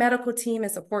 my medical team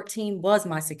and support team was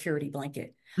my security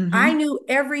blanket. I Mm-hmm. knew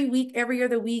every week, every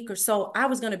other week or so, I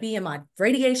was going to be in my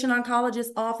radiation oncologist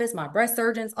office, my breast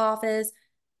surgeon's office,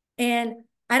 and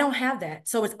I don't have that.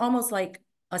 So it's almost like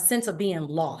a sense of being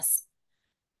lost.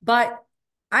 But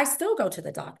I still go to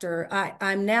the doctor.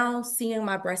 I'm now seeing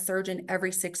my breast surgeon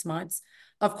every 6 months.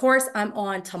 Of course, I'm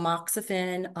on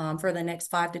tamoxifen for the next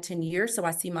 5 to 10 years. So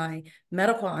I see my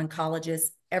medical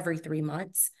oncologist every 3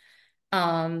 months.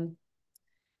 Um,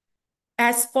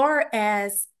 as far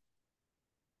as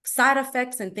side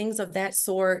effects and things of that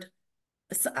sort,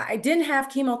 so I didn't have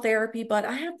chemotherapy, but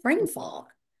I have brain fog.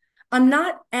 I'm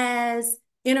not as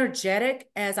energetic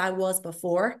as I was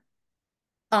before.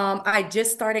 I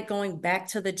just started going back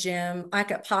to the gym. I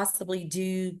could possibly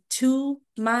do 2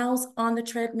 miles on the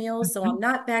treadmill. So I'm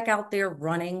not back out there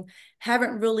running.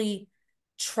 Haven't really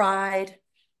tried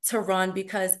to run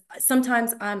because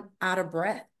sometimes I'm out of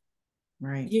breath,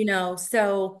 Right.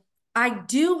 So I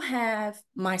do have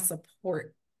my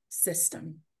support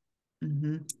system.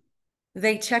 Mm-hmm.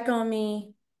 They check on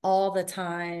me all the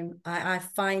time. I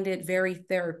find it very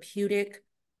therapeutic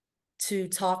to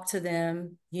talk to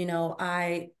them.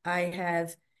 I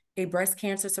have a breast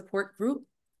cancer support group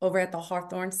over at the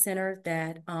Hawthorne Center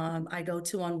that I go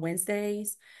to on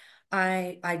Wednesdays.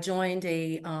 I joined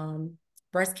a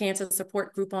breast cancer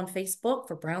support group on Facebook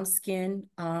for brown skin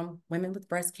women with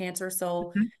breast cancer.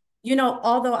 So, Mm-hmm.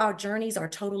 although our journeys are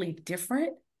totally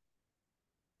different,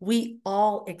 we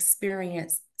all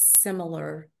experience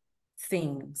similar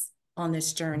things on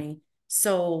this journey.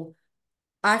 So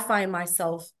I find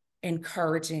myself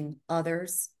encouraging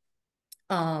others.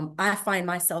 I find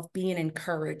myself being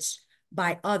encouraged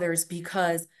by others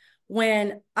because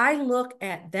when I look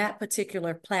at that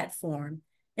particular platform,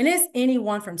 and it's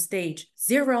anyone from stage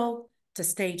 0 to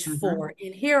stage Mm-hmm. 4,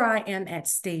 and here I am at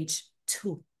stage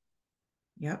 2.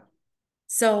 Yep.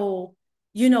 So,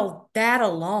 that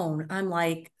alone, I'm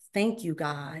like, thank you,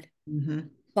 God. Mm-hmm.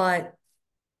 But,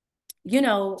 you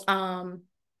know, um,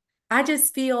 I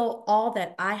just feel all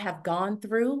that I have gone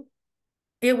through,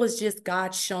 it was just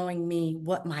God showing me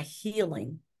what my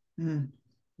healing Mm-hmm.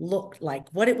 looked like,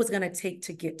 what it was going to take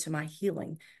to get to my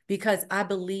healing. Because I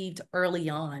believed early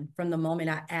on, from the moment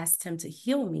I asked Him to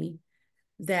heal me,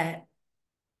 that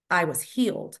I was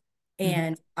healed.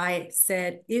 And I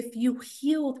said, if you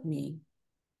healed me,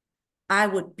 I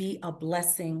would be a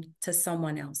blessing to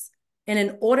someone else. And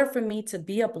in order for me to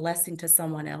be a blessing to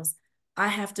someone else, I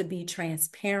have to be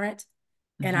transparent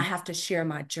and I Mm-hmm. have to share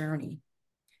my journey.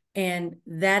 And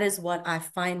that is what I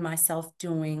find myself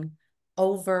doing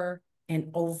over and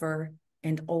over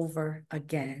and over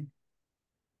again.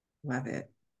 Love it.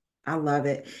 I love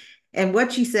it. And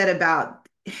what you said about,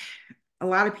 a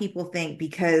lot of people think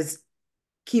because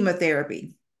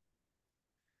chemotherapy,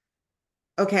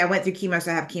 okay, I went through chemo,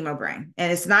 so I have chemo brain.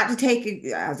 And it's not to take,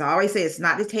 as I always say, it's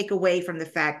not to take away from the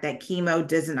fact that chemo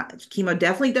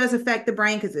definitely does affect the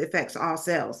brain because it affects all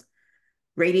cells.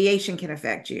 Radiation can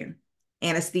affect you.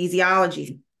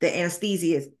 Anesthesiology the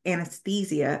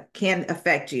anesthesia can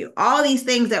affect you. All these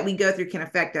things that we go through can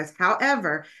affect us.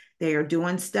 However, they are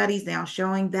doing studies now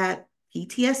showing that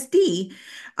PTSD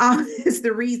is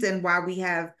the reason why we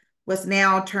have what's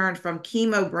now turned from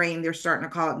chemo brain. They're starting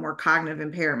to call it more cognitive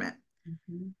impairment.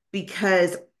 Mm-hmm.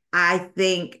 Because I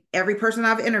think every person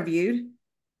I've interviewed,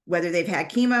 whether they've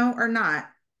had chemo or not,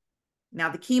 now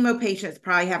the chemo patients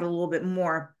probably have a little bit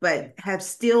more, but have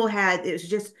still had, it's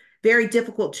just very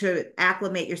difficult to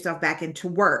acclimate yourself back into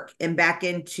work and back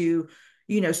into,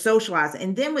 socialize.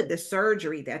 And then with the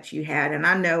surgery that you had, and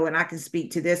I know, and I can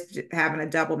speak to this, having a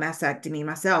double mastectomy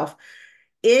myself,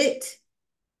 it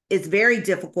is very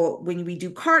difficult when we do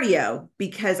cardio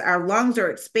because our lungs are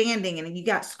expanding and you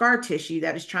got scar tissue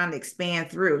that is trying to expand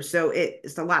through. So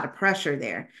it's a lot of pressure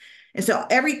there. And so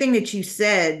everything that you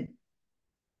said,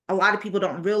 a lot of people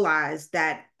don't realize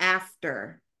that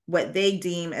after what they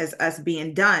deem as us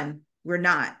being done, we're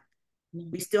not.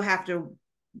 We still have to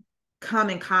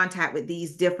come in contact with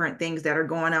these different things that are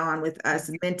going on with us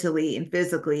mentally and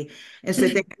physically. And so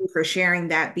thank you for sharing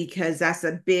that, because that's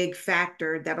a big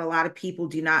factor that a lot of people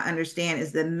do not understand,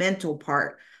 is the mental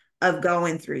part of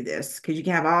going through this. Because you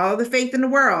can have all the faith in the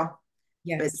world,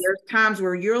 but there's times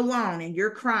where you're alone and you're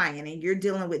crying and you're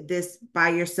dealing with this by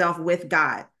yourself with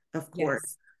God, of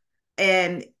course.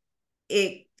 And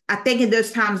I think in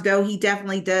those times, though, he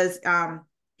definitely does,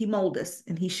 he molds us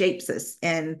and he shapes us,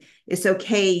 and it's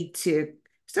okay to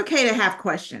have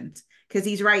questions, because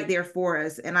he's right there for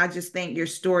us. And I just think your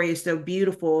story is so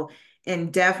beautiful,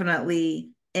 and definitely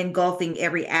engulfing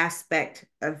every aspect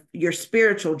of your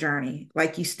spiritual journey.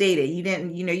 Like you stated, you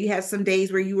didn't, you had some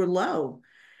days where you were low.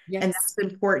 And that's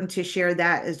important to share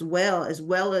that as well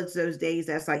as those days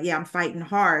that's like, yeah, I'm fighting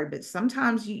hard, but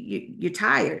sometimes you're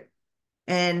tired.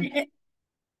 And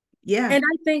yeah. And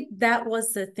I think that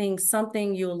was the thing,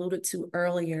 something you alluded to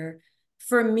earlier.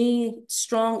 For me,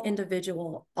 strong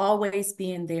individual, always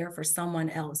being there for someone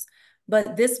else.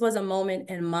 But this was a moment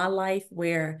in my life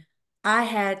where I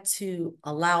had to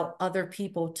allow other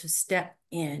people to step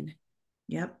in.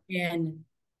 Yep. And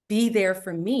be there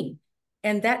for me.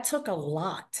 And that took a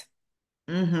lot.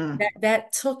 Mm-hmm.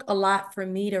 That took a lot for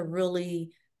me to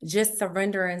really just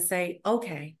surrender and say,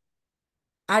 okay,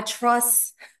 I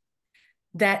trust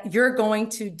that you're going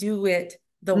to do it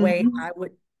the way I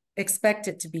would expect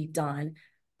it to be done.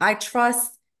 I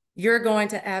trust you're going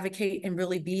to advocate and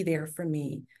really be there for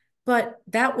me. But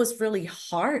that was really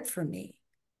hard for me.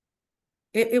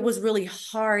 It was really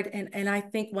hard. And I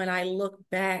think when I look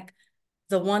back,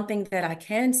 the one thing that I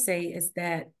can say is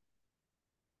that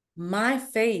my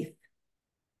faith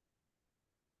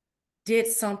did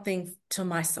something to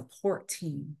my support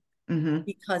team,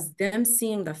 because them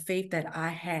seeing the faith that I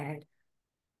had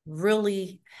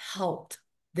really helped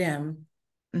them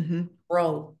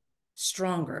grow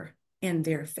stronger in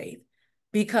their faith.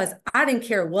 Because I didn't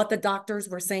care what the doctors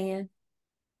were saying.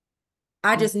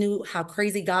 I just knew how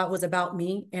crazy God was about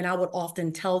me. And I would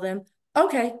often tell them,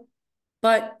 okay,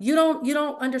 but you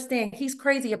don't understand. He's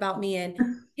crazy about me, and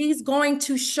he's going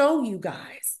to show you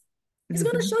guys. He's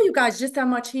going to show you guys just how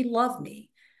much he loved me.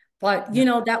 But,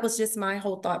 that was just my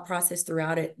whole thought process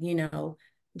throughout it,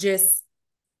 just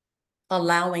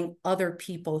allowing other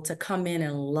people to come in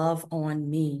and love on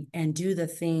me and do the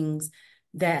things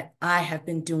that I have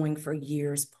been doing for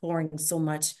years, pouring so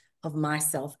much of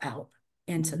myself out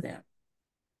into them.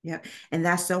 Yeah. And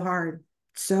that's so hard.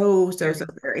 So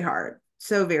very hard.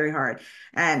 So very hard.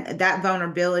 And that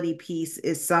vulnerability piece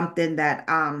is something that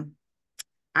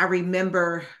I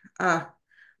remember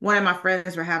one of my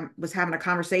friends was having a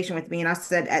conversation with me, and I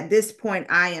said, at this point,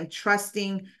 I am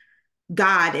trusting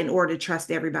God in order to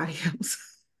trust everybody else.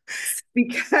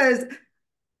 Because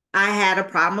I had a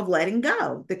problem of letting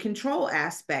go, the control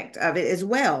aspect of it as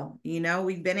well.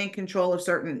 We've been in control of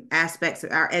certain aspects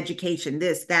of our education,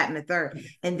 this, that, and the third.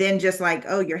 And then just like,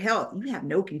 oh, your health, you have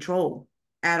no control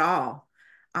at all.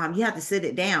 You have to sit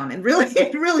it down and really,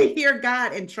 really hear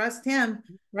God and trust him,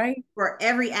 right, for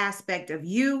every aspect of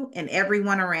you and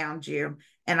everyone around you.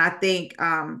 And I think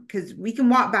because we can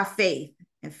walk by faith,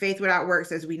 and faith without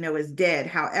works, as we know, is dead.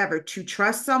 However, to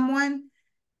trust someone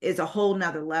is a whole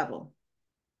nother level.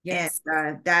 Yes.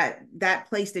 And that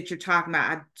place that you're talking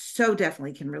about, I so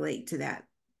definitely can relate to that,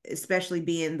 especially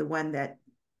being the one that,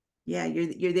 yeah,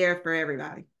 you're there for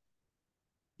everybody.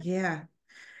 Yeah.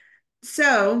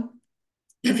 So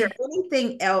is there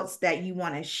anything else that you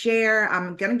want to share?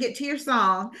 I'm going to get to your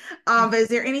song. But is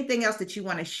there anything else that you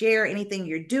want to share? Anything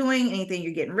you're doing? Anything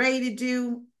you're getting ready to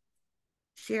do?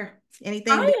 Share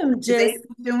anything I am that just,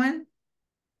 they're doing?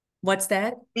 what's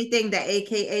that? Anything that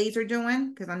AKAs are doing?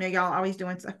 Because I know y'all always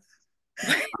doing stuff.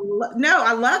 No,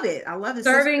 I love it. I love the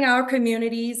sister. Serving our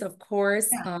communities, of course.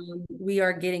 Yeah. We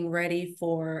are getting ready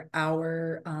for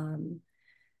our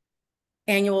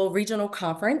annual regional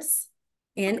conference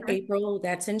in Okay. April.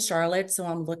 That's in Charlotte, so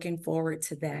I'm looking forward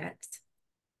to that.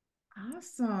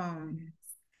 Awesome.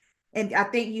 And I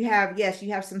think you have, yes,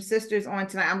 you have some sisters on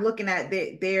tonight. I'm looking at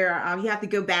their you have to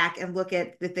go back and look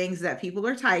at the things that people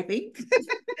are typing.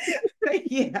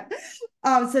 Yeah.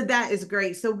 So that is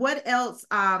great. So what else,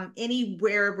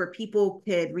 anywhere where people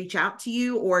could reach out to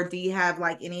you, or do you have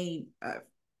like any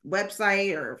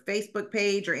website or Facebook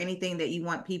page or anything that you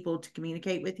want people to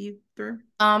communicate with you through?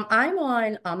 I'm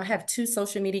on, I have two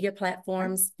social media Okay.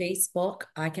 platforms. Facebook,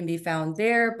 I can be found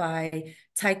there by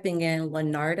typing in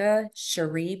Linarda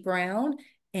Cherie Brown.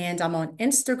 And I'm on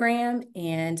Instagram,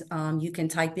 and you can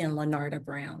type in Linarda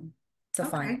Brown to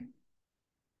find. Okay.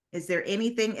 Is there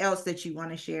anything else that you want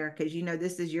to share? Because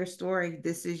this is your story.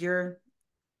 This is your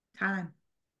time.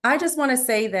 I just want to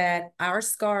say that our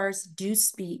scars do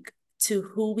speak to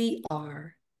who we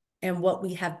are and what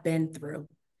we have been through.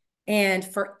 And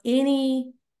for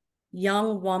any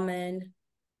young woman,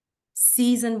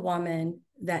 seasoned woman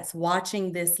that's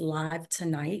watching this live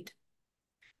tonight,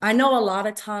 I know a lot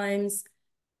of times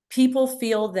people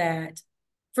feel that,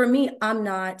 for me, I'm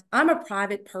a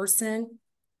private person,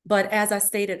 but as I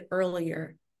stated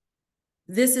earlier,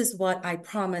 this is what I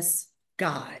promise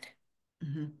God.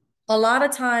 Mhm. A lot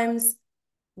of times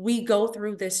we go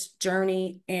through this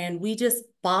journey and we just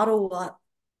bottle up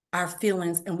our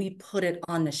feelings and we put it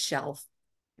on the shelf.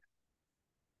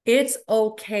 It's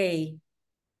okay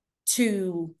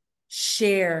to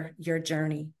share your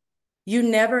journey. You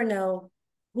never know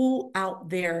who out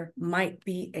there might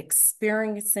be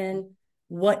experiencing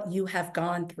what you have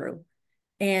gone through.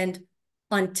 And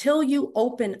until you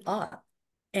open up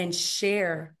and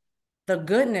share the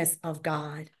goodness of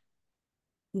God,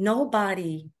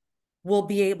 nobody will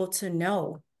be able to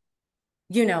know,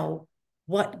 you know,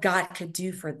 what God could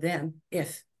do for them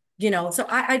if, so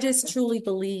I just truly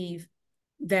believe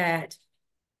that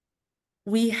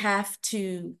we have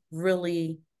to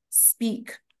really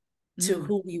speak to Mm.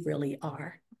 who we really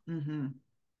are Mhm.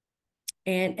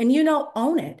 and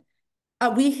own it.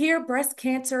 We hear breast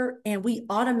cancer and we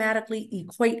automatically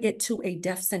equate it to a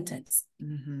death sentence.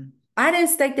 Mhm. I didn't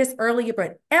state this earlier,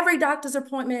 but every doctor's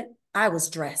appointment, I was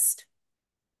dressed.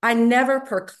 I never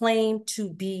proclaimed to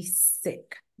be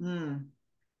sick. Mm.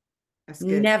 That's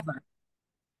good. Never.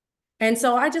 And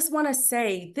so I just want to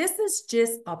say this is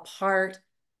just a part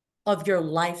of your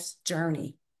life's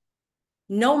journey.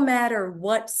 No matter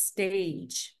what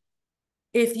stage,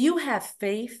 if you have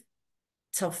faith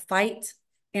to fight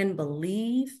and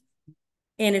believe,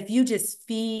 and if you just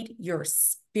feed your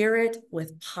spirit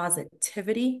with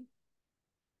positivity,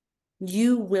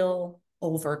 you will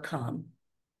overcome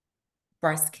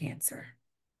breast cancer.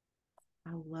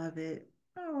 I love it.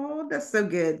 Oh, that's so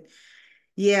good.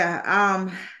 Yeah.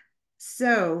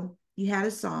 So you had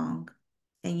a song,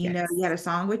 and you Yes. had a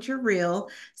song with your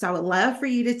reel. So I would love for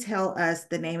you to tell us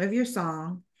the name of your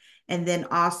song and then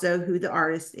also who the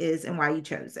artist is and why you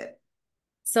chose it.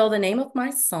 So the name of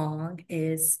my song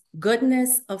is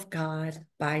Goodness of God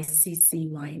by C.C.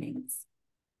 Winings.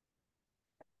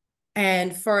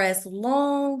 And for as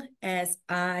long as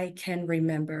I can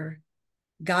remember,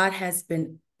 God has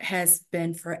been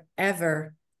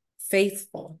forever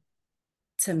faithful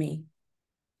to me.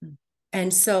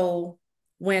 And so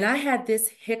when I had this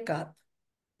hiccup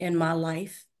in my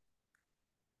life,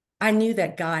 I knew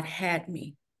that God had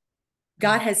me.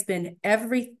 God has been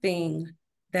everything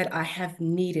that I have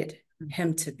needed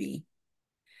him to be.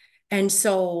 And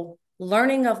so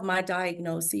learning of my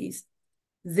diagnoses,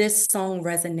 this song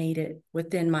resonated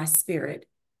within my spirit,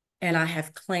 and I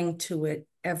have clung to it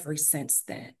ever since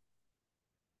then. Okay.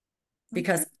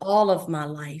 Because all of my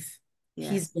life,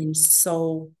 he's Yes. been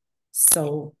so,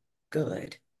 so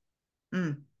good.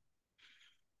 Mm.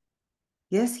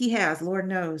 Yes, he has. Lord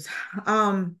knows.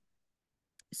 Um,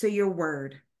 so your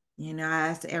word, I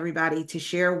asked everybody to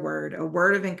share a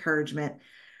word of encouragement,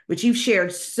 which you've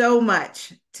shared so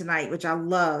much tonight, which I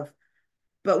love.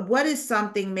 But what is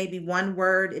something, maybe one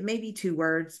word, it may be two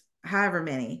words, however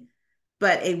many,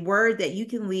 but a word that you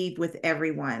can leave with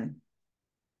everyone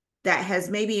that has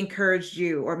maybe encouraged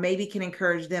you or maybe can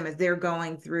encourage them as they're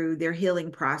going through their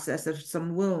healing process of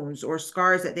some wounds or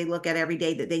scars that they look at every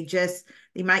day that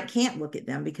they might can't look at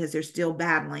them because they're still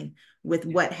battling with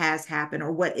what has happened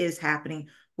or what is happening.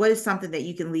 What is something that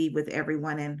you can leave with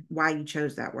everyone and why you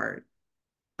chose that word?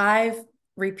 I've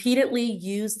repeatedly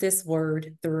used this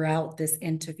word throughout this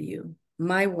interview.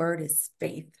 My word is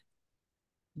faith.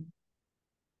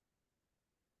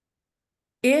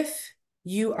 If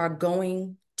You are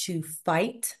going to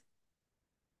fight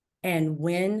and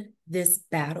win this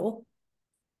battle.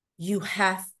 You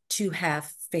have to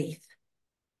have faith.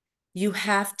 You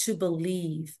have to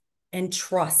believe and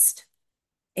trust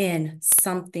in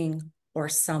something or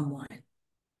someone.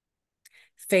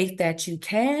 Faith that you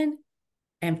can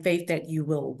and faith that you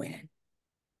will win.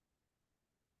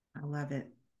 I love it.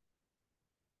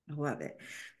 I love it.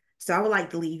 So I would like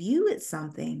to leave you with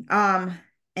something.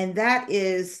 And that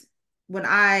is when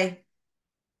I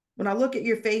look at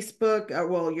your Facebook,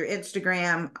 well, your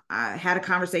Instagram, I had a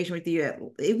conversation with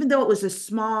you, even though it was a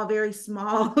small, very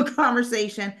small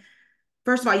conversation.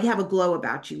 First of all, you have a glow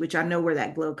about you, which I know where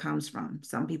that glow comes from.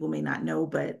 Some people may not know,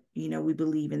 but we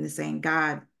believe in the same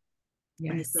God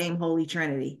and the Yes. same Holy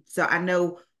Trinity. So I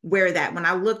know where that, when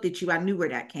I looked at you, I knew where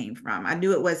that came from. I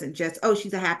knew it wasn't just, oh,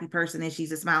 she's a happy person and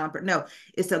she's a smiling person. No,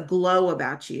 it's a glow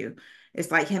about you. It's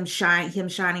like him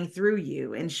shining through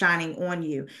you and shining on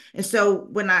you. And so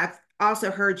when I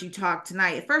also heard you talk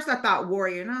tonight, at first I thought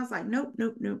warrior, and I was like, nope,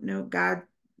 nope, nope, nope. God,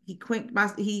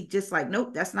 he just like,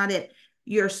 nope, that's not it.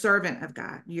 You're a servant of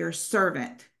God. You're a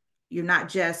servant. You're not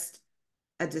just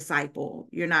a disciple.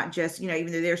 You're not just,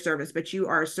 even though they're servants, but you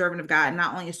are a servant of God. And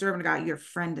not only a servant of God, you're a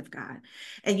friend of God.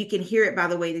 And you can hear it by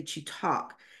the way that you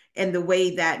talk and the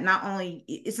way that not only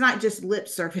it's not just lip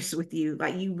service with you,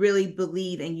 like you really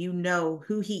believe and you know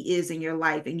who he is in your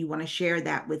life and you want to share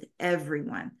that with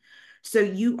everyone. So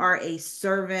you are a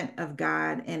servant of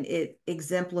God, and it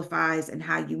exemplifies in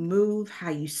how you move, how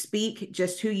you speak,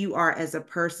 just who you are as a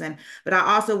person. But I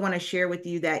also want to share with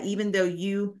you that even though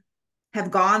you have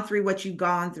gone through what you've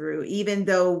gone through, even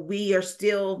though we are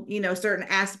still, certain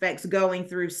aspects going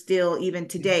through still even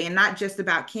today, and not just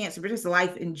about cancer, but just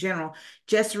life in general.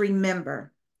 Just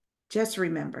remember, just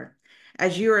remember,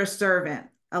 as you're a servant,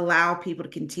 allow people to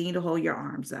continue to hold your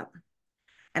arms up.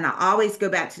 And I always go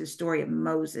back to the story of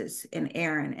Moses and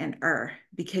Aaron and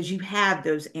because you have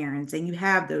those Aarons and you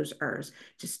have those Urs.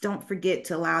 Just don't forget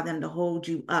to allow them to hold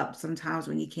you up sometimes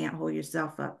when you can't hold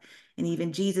yourself up. And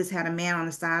even Jesus had a man on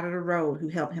the side of the road who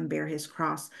helped him bear his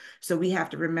cross. So we have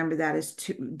to remember that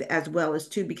as well as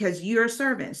too, because you're a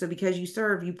servant. So because you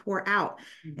serve, you pour out.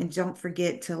 And don't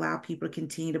forget to allow people to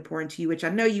continue to pour into you, which I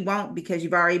know you won't, because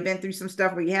you've already been through some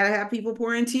stuff where you had to have people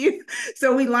pour into you.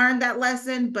 So we learned that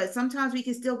lesson, but sometimes we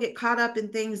can still get caught up in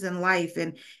things in life,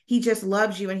 and he just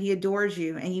loves you and he adores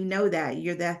you. And you know that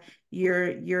you're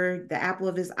the apple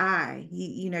of his eye.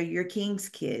 You're king's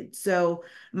kid. So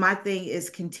my thing is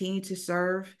continue to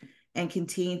serve and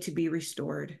continue to be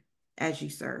restored as you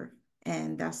serve.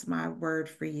 And that's my word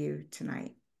for you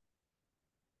tonight.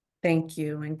 Thank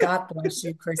you. And God bless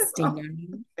you, Christina.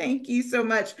 Oh, thank you so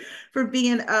much for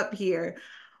being up here.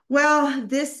 Well,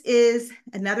 this is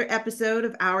another episode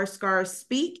of Our Scars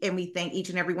Speak, and we thank each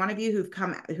and every one of you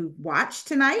who've watched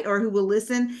tonight or who will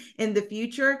listen in the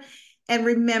future. And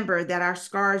remember that our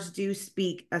scars do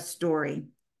speak a story.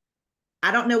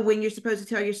 I don't know when you're supposed to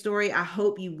tell your story. I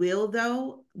hope you will,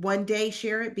 though, one day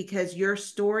share it, because your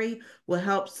story will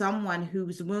help someone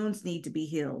whose wounds need to be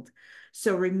healed.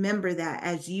 So remember that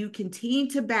as you continue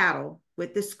to battle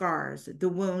with the scars, the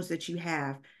wounds that you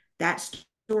have, that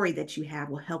story that you have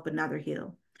will help another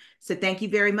heal. So thank you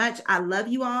very much. I love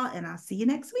you all, and I'll see you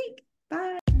next week.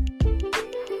 Bye.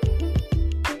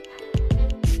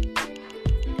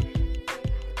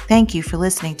 Thank you for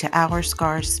listening to Our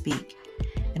Scars Speak,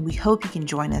 and we hope you can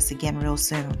join us again real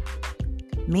soon.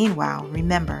 Meanwhile,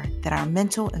 remember that our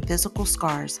mental and physical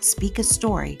scars speak a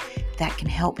story that can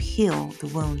help heal the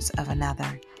wounds of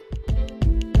another.